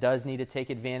anyone that does need to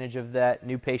take advantage of that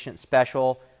new patient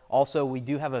special. Also, we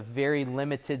do have a very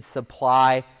limited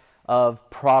supply of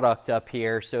product up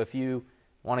here, so if you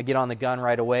want to get on the gun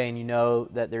right away and you know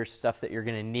that there's stuff that you're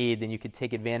going to need, then you could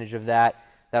take advantage of that.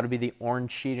 That'll be the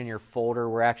orange sheet in your folder.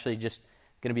 We're actually just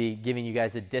going to be giving you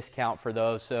guys a discount for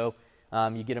those, so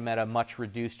you get them at a much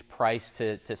reduced price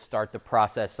to start the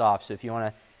process off. So if you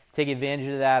want to take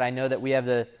advantage of that, I know that we have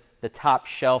the top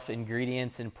shelf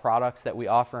ingredients and products that we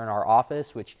offer in our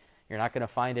office, which you're not going to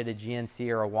find at a GNC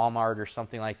or a Walmart or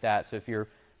something like that. So if you're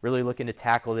really looking to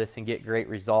tackle this and get great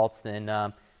results, then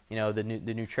you know, the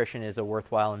nutrition is a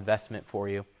worthwhile investment for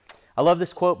you. I love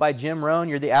this quote by Jim Rohn: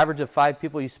 "You're the average of 5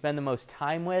 people you spend the most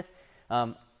time with."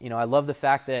 You know, I love the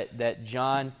fact that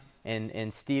John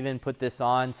and Stephen put this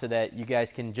on so that you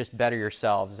guys can just better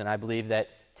yourselves. And I believe that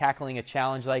tackling a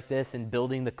challenge like this and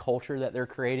building the culture that they're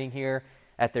creating here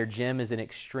at their gym is an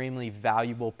extremely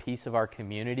valuable piece of our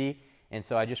community. And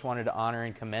so I just wanted to honor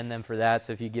and commend them for that.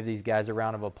 So if you give these guys a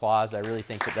round of applause, I really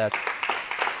think that that's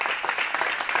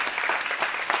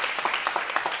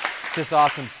just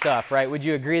awesome stuff, right? Would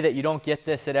you agree that you don't get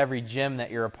this at every gym that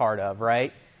you're a part of,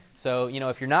 right? So, you know,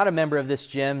 if you're not a member of this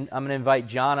gym, I'm going to invite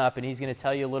John up, and he's going to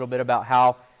tell you a little bit about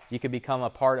how you could become a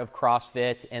part of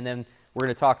CrossFit, and then we're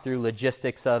going to talk through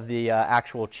logistics of the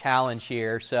actual challenge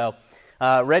here. So,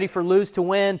 ready for Lose to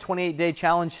Win. 28-day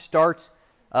challenge starts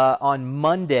on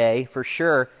Monday for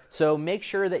sure. So make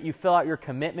sure that you fill out your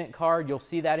commitment card. You'll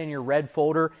see that in your red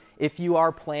folder. If you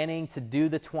are planning to do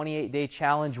the 28-day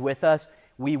challenge with us,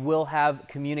 we will have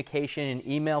communication and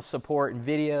email support and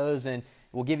videos, and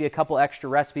we'll give you a couple extra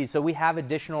recipes. So we have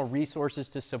additional resources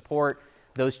to support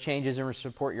those changes and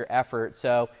support your effort.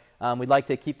 So we'd like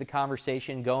to keep the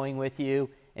conversation going with you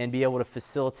and be able to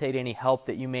facilitate any help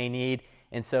that you may need.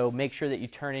 And so make sure that you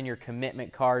turn in your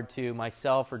commitment card to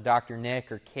myself or Dr.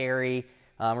 Nick or Carrie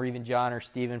or even John or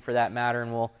Stephen for that matter,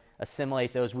 and we'll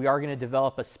assimilate those. We are going to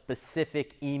develop a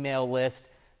specific email list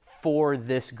for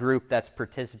this group that's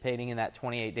participating in that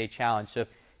 28-day challenge. So if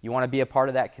you want to be a part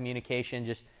of that communication,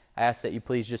 just I ask that you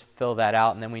please just fill that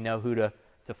out, and then we know who to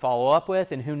follow up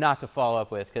with and who not to follow up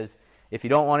with. Because if you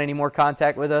don't want any more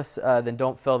contact with us, then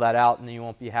don't fill that out, and then you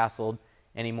won't be hassled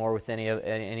anymore with any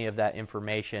of that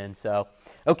information. So,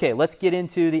 okay, let's get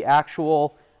into the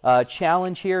actual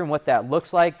challenge here and what that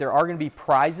looks like. There are going to be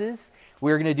prizes.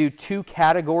 We're going to do 2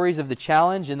 categories of the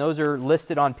challenge, and those are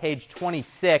listed on page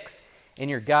 26 in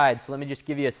your guide. So let me just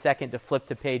give you a second to flip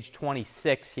to page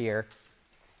 26 here.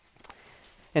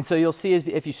 And so you'll see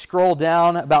if you scroll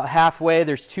down about halfway,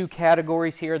 there's 2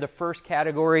 categories here. The first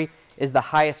category is the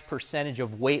highest percentage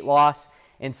of weight loss.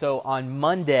 And so on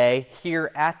Monday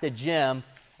here at the gym,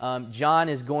 John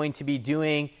is going to be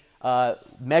doing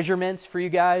measurements for you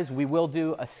guys. We will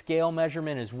do a scale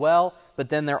measurement as well, but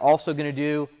then they're also going to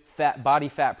do body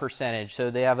fat percentage.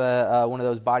 So they have one of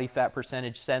those body fat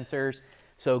percentage sensors.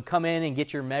 So come in and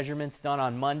get your measurements done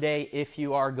on Monday if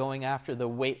you are going after the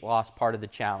weight loss part of the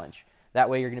challenge. That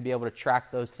way you're going to be able to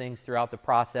track those things throughout the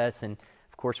process, and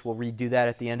of course we'll redo that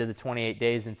at the end of the 28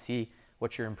 days and see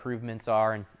what your improvements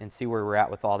are and see where we're at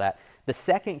with all that. The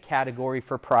second category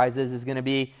for prizes is going to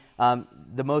be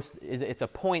it's a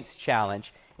points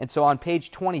challenge. And so on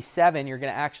page 27 you're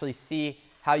going to actually see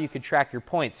how you could track your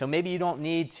points. So maybe you don't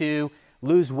need to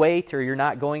lose weight, or you're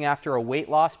not going after a weight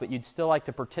loss, but you'd still like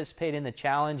to participate in the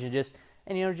challenge and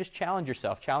just challenge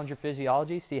yourself, challenge your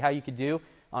physiology, see how you could do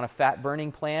on a fat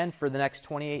burning plan for the next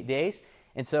 28 days.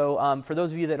 And so for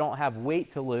those of you that don't have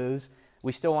weight to lose,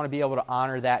 we still want to be able to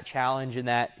honor that challenge and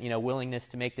that willingness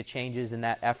to make the changes and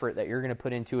that effort that you're going to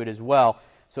put into it as well.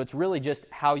 So it's really just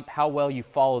how well you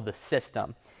follow the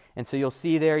system. And so you'll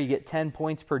see there you get 10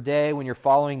 points per day when you're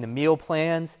following the meal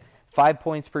plans, 5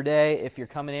 points per day if you're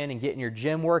coming in and getting your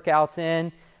gym workouts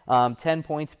in, 10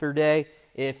 points per day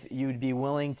if you'd be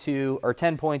willing to, or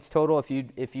 10 points total if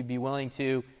you'd be willing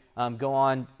to go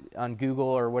on Google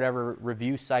or whatever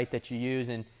review site that you use,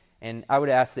 and I would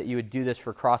ask that you would do this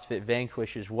for CrossFit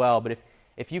Vanquish as well. But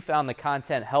if you found the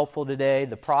content helpful today,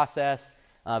 the process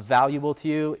valuable to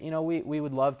you, we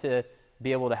would love to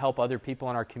be able to help other people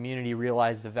in our community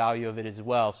realize the value of it as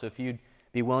well. So if you'd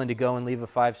be willing to go and leave a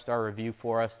 5-star review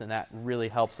for us, then that really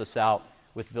helps us out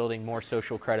with building more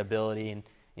social credibility. And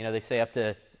they say up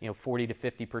to 40 to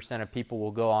 50% of people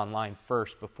will go online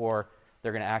first before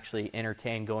they're going to actually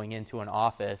entertain going into an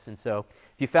office. And so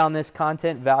if you found this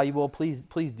content valuable, please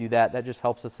do that. That just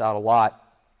helps us out a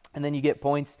lot. And then you get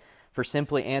points for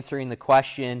simply answering the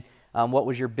question, what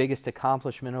was your biggest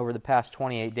accomplishment over the past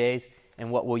 28 days, and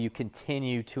what will you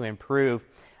continue to improve?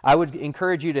 I would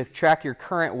encourage you to track your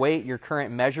current weight, your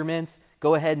current measurements.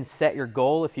 Go ahead and set your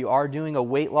goal if you are doing a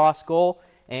weight loss goal,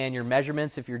 and your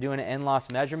measurements if you're doing an end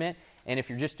loss measurement. And if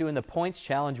you're just doing the points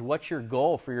challenge, what's your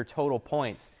goal for your total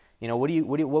points? What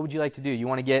would you like to do? You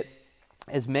want to get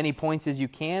as many points as you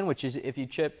can, which is if you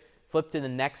flip to the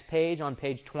next page on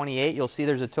page 28, you'll see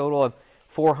there's a total of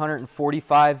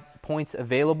 445 points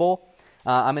available.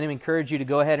 I'm going to encourage you to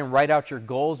go ahead and write out your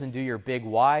goals and do your big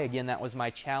why. Again, that was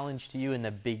my challenge to you in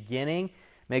the beginning.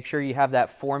 Make sure you have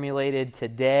that formulated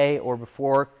today or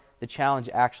before the challenge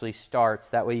actually starts.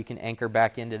 That way you can anchor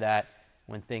back into that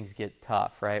when things get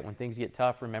tough, right? When things get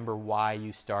tough, remember why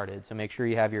you started. So make sure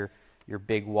you have your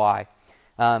big why.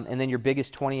 And then your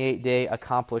biggest 28-day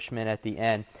accomplishment at the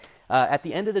end. At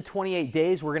the end of the 28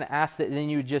 days, we're going to ask that then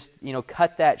you just,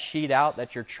 cut that sheet out.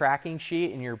 That's your tracking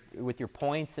sheet and with your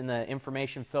points and the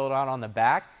information filled out on the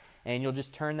back. And you'll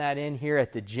just turn that in here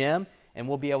at the gym, and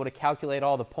we'll be able to calculate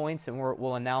all the points, and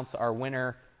we'll announce our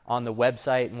winner on the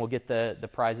website, and we'll get the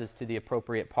prizes to the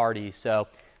appropriate parties. So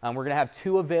we're going to have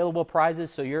 2 available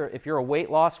prizes. So if you're a weight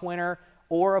loss winner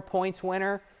or a points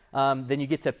winner, then you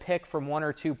get to pick from one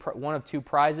of 2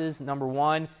 prizes. Number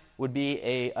 1 would be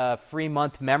a free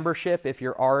month membership if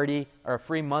you're already, or a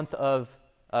free month of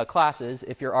classes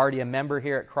if you're already a member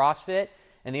here at CrossFit,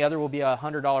 and the other will be a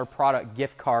 $100 product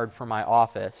gift card for my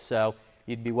office. So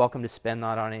you'd be welcome to spend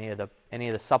that on any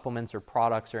of the supplements or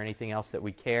products or anything else that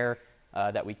we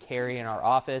carry in our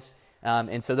office.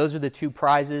 And so those are the 2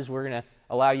 prizes. We're going to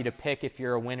allow you to pick if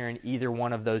you're a winner in either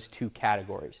one of those 2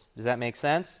 categories. Does that make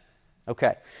sense?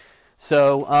 Okay.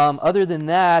 So other than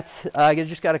that, I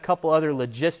just got a couple other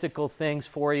logistical things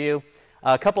for you.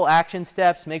 A couple action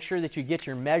steps. Make sure that you get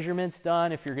your measurements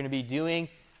done if you're going to be doing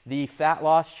the fat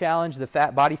loss challenge, the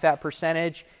body fat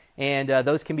percentage, and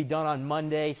those can be done on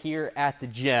Monday here at the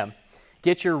gym.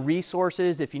 Get your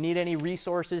resources. If you need any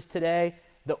resources today,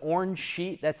 the orange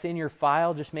sheet that's in your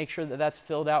file, just make sure that that's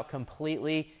filled out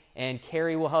completely, and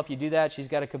Carrie will help you do that. She's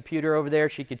got a computer over there.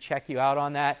 She could check you out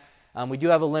on that. We do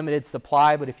have a limited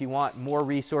supply, but if you want more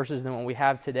resources than what we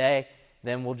have today,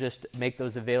 then we'll just make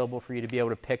those available for you to be able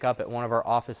to pick up at one of our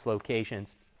office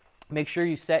locations. Make sure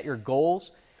you set your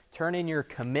goals, turn in your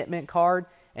commitment card,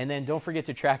 and then don't forget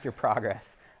to track your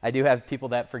progress. I do have people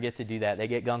that forget to do that. They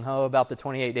get gung-ho about the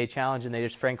 28-day challenge, and they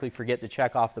just frankly forget to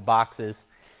check off the boxes.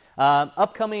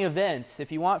 Upcoming events.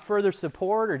 If you want further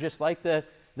support or just like the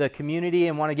community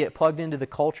and want to get plugged into the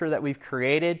culture that we've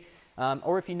created,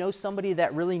 or if you know somebody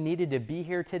that really needed to be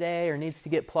here today or needs to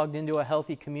get plugged into a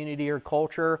healthy community or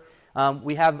culture,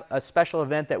 we have a special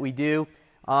event that we do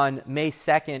on May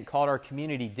 2nd called our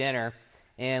community dinner.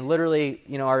 And literally,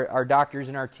 our doctors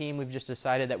and our team, we've just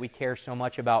decided that we care so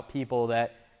much about people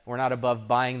that we're not above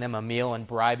buying them a meal and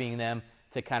bribing them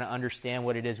to kind of understand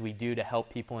what it is we do to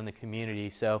help people in the community.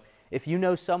 So if you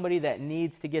know somebody that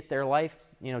needs to get their life,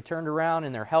 turned around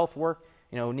and their health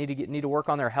need to work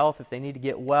on their health, if they need to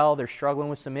get well, they're struggling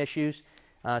with some issues,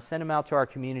 send them out to our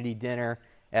community dinner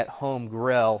at Home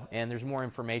Grill, and there's more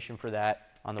information for that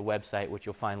on the website, which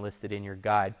you'll find listed in your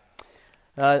guide.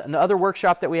 Another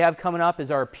workshop that we have coming up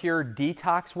is our Pure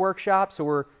Detox workshop. So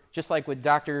we're just like with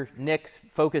Dr. Nick's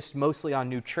focused mostly on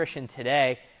nutrition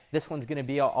today. This one's going to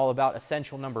be all about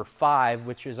essential number 5,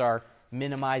 which is our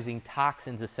minimizing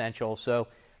toxins essential. So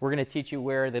we're going to teach you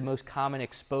where the most common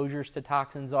exposures to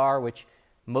toxins are, which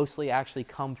mostly actually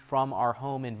come from our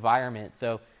home environment.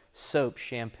 So soap,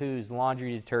 shampoos,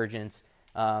 laundry detergents,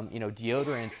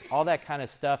 deodorants, all that kind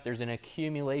of stuff. There's an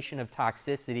accumulation of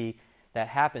toxicity that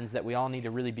happens that we all need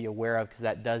to really be aware of, because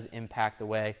that does impact the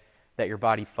way that your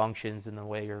body functions and the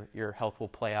way your health will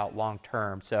play out long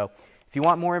term. So if you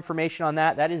want more information on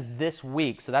that, that is this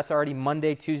week. So that's already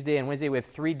Monday, Tuesday, and Wednesday. We have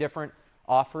 3 different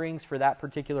offerings for that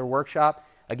particular workshop.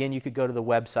 Again, you could go to the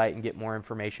website and get more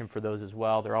information for those as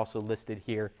well. They're also listed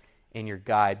here in your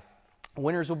guide.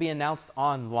 Winners will be announced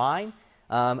online.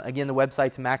 Again, the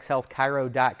website's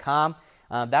maxhealthchiro.com.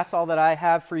 That's all that I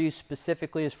have for you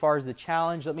specifically as far as the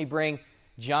challenge. Let me bring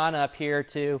John up here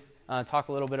to talk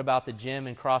a little bit about the gym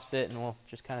and CrossFit, and we'll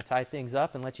just kind of tie things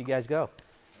up and let you guys go.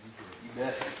 You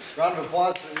bet. Round of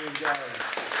applause for these guys.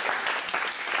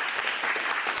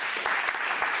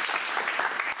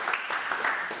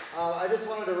 I just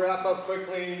wanted to wrap up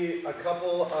quickly a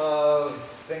couple of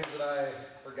things that I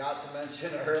forgot to mention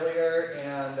earlier,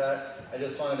 and I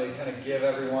just wanted to kind of give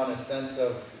everyone a sense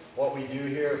of what we do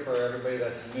here for everybody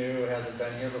that's new, hasn't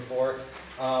been here before.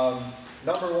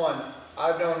 Number 1,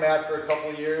 I've known Matt for a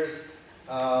couple years.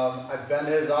 I've been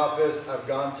to his office, I've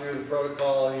gone through the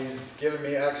protocol, he's given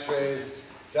me x-rays,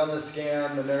 done the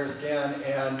scan, the nerve scan,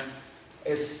 and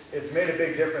it's made a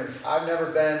big difference. I've never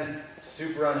been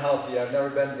super unhealthy, I've never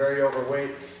been very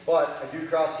overweight, but I do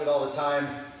CrossFit all the time.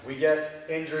 We get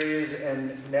injuries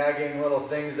and nagging little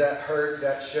things that hurt,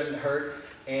 that shouldn't hurt,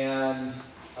 and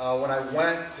when I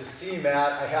went to see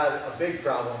Matt, I had a big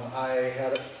problem. I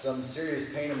had some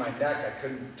serious pain in my neck. I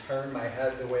couldn't turn my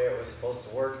head the way it was supposed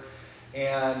to work.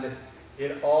 And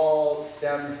it all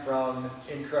stemmed from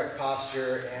incorrect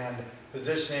posture and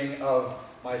positioning of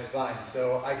my spine.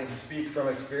 So I can speak from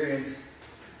experience,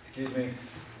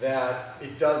 that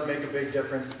it does make a big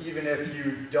difference. Even if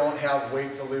you don't have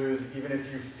weight to lose, even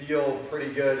if you feel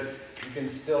pretty good, you can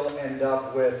still end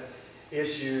up with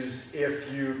issues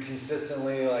if you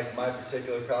consistently, like my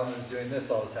particular problem is doing this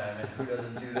all the time, and who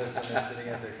doesn't do this when they're sitting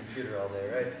at their computer all day,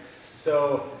 right?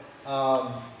 So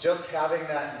just having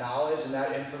that knowledge and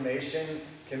that information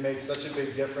can make such a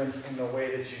big difference in the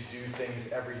way that you do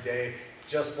things every day,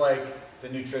 just like the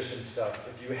nutrition stuff.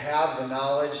 If you have the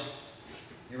knowledge,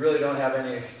 you really don't have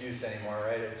any excuse anymore,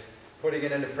 right? It's putting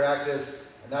it into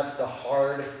practice, and that's the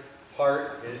hard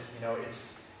part.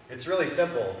 It's really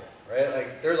simple, right?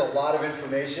 Like, there's a lot of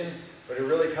information, but it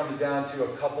really comes down to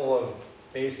a couple of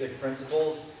basic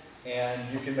principles, and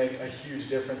you can make a huge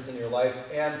difference in your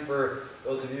life. And for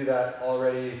those of you that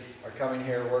already are coming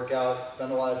here to work out,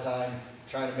 spend a lot of time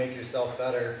trying to make yourself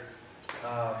better.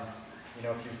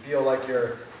 If you feel like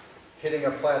you're hitting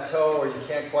a plateau or you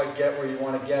can't quite get where you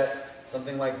want to get,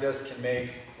 something like this can make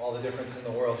all the difference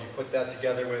in the world. You put that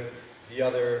together with the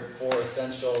other 4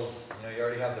 essentials, you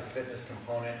already have the fitness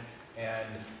component, and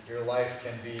your life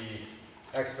can be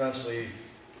exponentially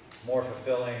more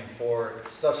fulfilling for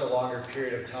such a longer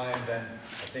period of time than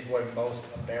I think what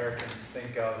most Americans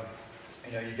think of.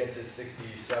 You get to 60,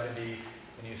 70,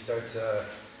 and you start to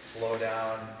slow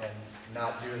down and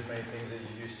not do as many things that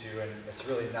you used to, and it's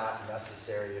really not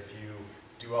necessary if you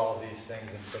do all of these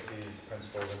things and put these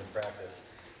principles into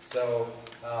practice. So,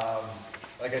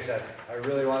 like I said, I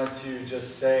really wanted to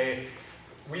just say,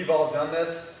 we've all done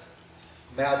this.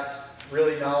 Matt's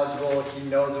really knowledgeable. He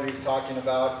knows what he's talking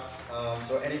about.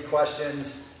 So any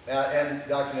questions, Matt and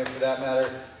Dr. Nick for that matter,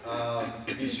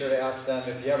 be sure to ask them.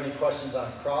 If you have any questions on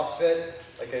CrossFit,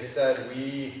 like I said,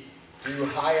 we do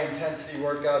high-intensity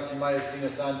workouts. You might have seen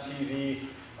us on TV,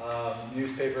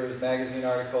 newspapers, magazine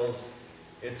articles.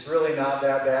 It's really not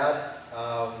that bad.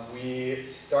 We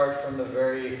start from the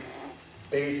very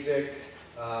basic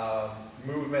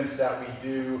movements that we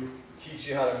do, teach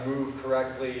you how to move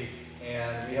correctly,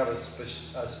 and we have a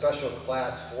special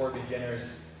class for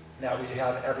beginners that we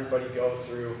have everybody go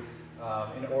through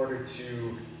in order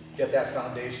to get that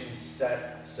foundation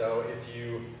set. So if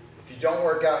you don't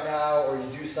work out now, or you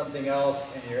do something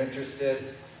else and you're interested,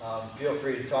 feel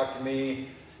free to talk to me,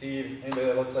 Steve, anybody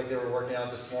that looks like they were working out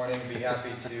this morning. Be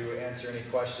happy to answer any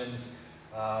questions.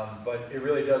 But it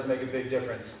really does make a big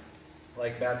difference.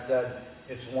 Like Matt said,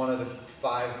 it's one of the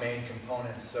 5 main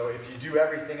components. So if you do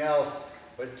everything else,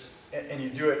 and you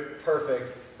do it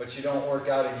perfect, but you don't work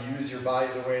out and use your body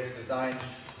the way it's designed,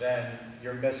 then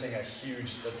you're missing a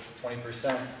huge, that's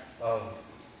 20% of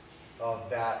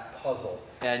that puzzle.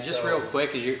 Yeah, and just real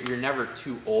quick, because you're never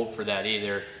too old for that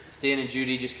either. Stan and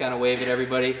Judy just kind of wave at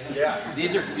everybody. Yeah.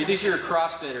 These are your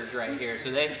CrossFitters right here.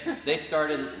 So they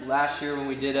started last year when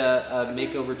we did a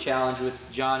makeover challenge with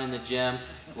John in the gym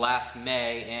last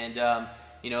May, and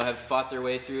have fought their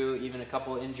way through even a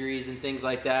couple injuries and things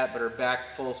like that, but are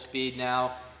back full speed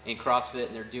now in CrossFit,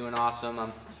 and they're doing awesome.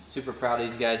 I'm super proud of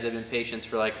these guys. They've been patients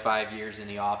for like 5 years in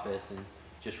the office, and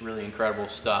just really incredible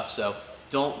stuff. So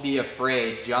don't be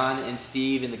afraid. John and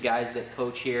Steve and the guys that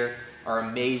coach here are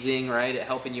amazing, right, at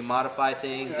helping you modify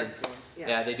things. And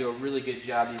yeah, they do a really good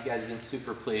job. These guys have been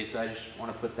super pleased, so I just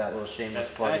want to put that little shameless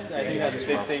plug in. I think that's a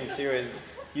big thing too, is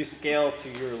you scale to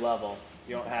your level.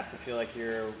 You don't have to feel like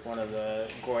you're one of the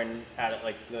going at it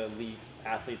like the elite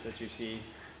athletes that you see.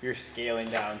 You're scaling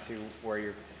down to where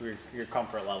your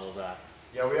comfort level's at.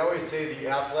 Yeah, we always say the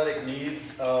athletic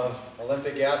needs of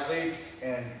Olympic athletes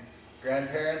and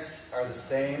grandparents are the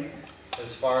same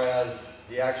as far as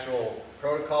the actual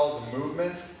protocol, the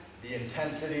movements, the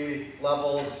intensity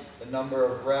levels, the number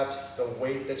of reps, the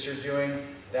weight that you're doing.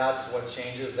 That's what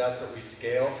changes, that's what we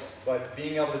scale. But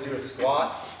being able to do a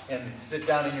squat and sit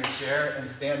down in your chair and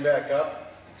stand back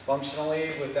up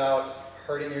functionally without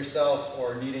hurting yourself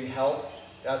or needing help,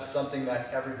 that's something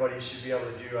that everybody should be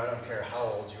able to do. I don't care how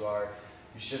old you are.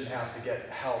 You shouldn't have to get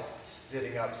help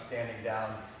sitting up, standing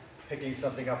down, picking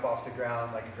something up off the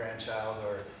ground like a grandchild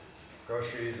or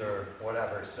groceries or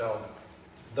whatever. So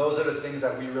those are the things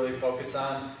that we really focus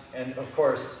on. And of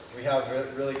course, we have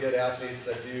really good athletes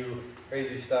that do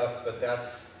crazy stuff, but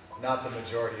that's not the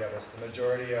majority of us. The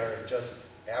majority are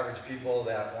just average people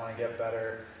that want to get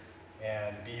better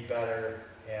and be better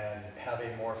and have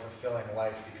a more fulfilling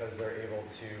life because they're able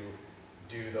to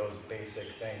do those basic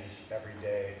things every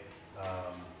day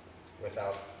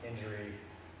without injury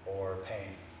or pain.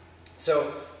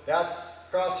 So that's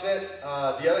CrossFit.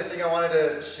 The other thing I wanted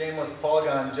to shameless plug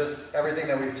on just everything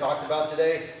that we've talked about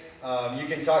today. You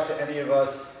can talk to any of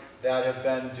us that have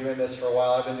been doing this for a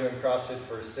while. I've been doing CrossFit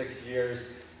for 6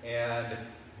 years, and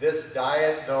this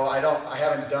diet, though I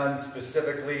haven't done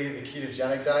specifically the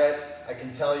ketogenic diet, I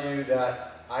can tell you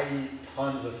that I eat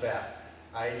tons of fat.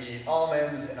 I eat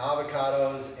almonds and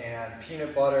avocados and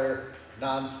peanut butter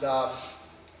nonstop,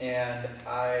 and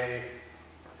I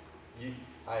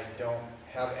don't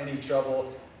have any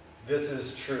trouble. This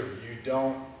is true. You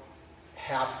don't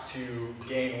have to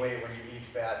gain weight when you eat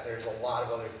fat. There's a lot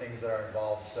of other things that are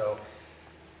involved. So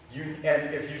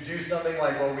and if you do something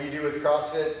like what we do with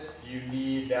CrossFit, you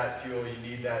need that fuel, you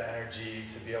need that energy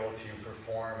to be able to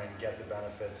perform and get the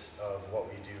benefits of what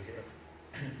we do here.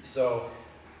 So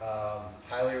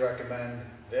highly recommend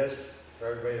this for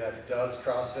everybody that does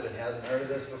CrossFit and hasn't heard of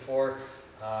this before.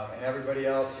 And everybody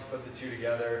else, you put the two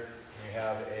together and you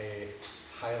have a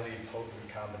highly potent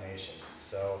combination.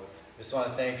 So just want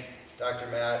to thank Dr.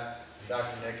 Matt and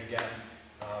Dr. Nick again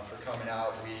for coming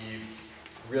out. We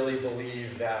really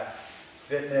believe that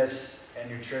fitness and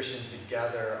nutrition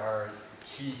together are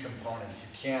key components.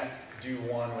 You can't do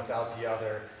one without the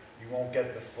other. You won't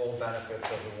get the full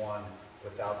benefits of the one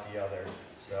without the other.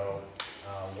 So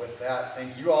with that,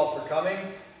 thank you all for coming.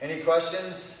 Any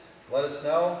questions, let us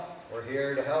know. We're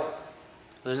here to help.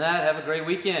 Other than that, have a great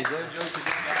weekend. Go enjoy some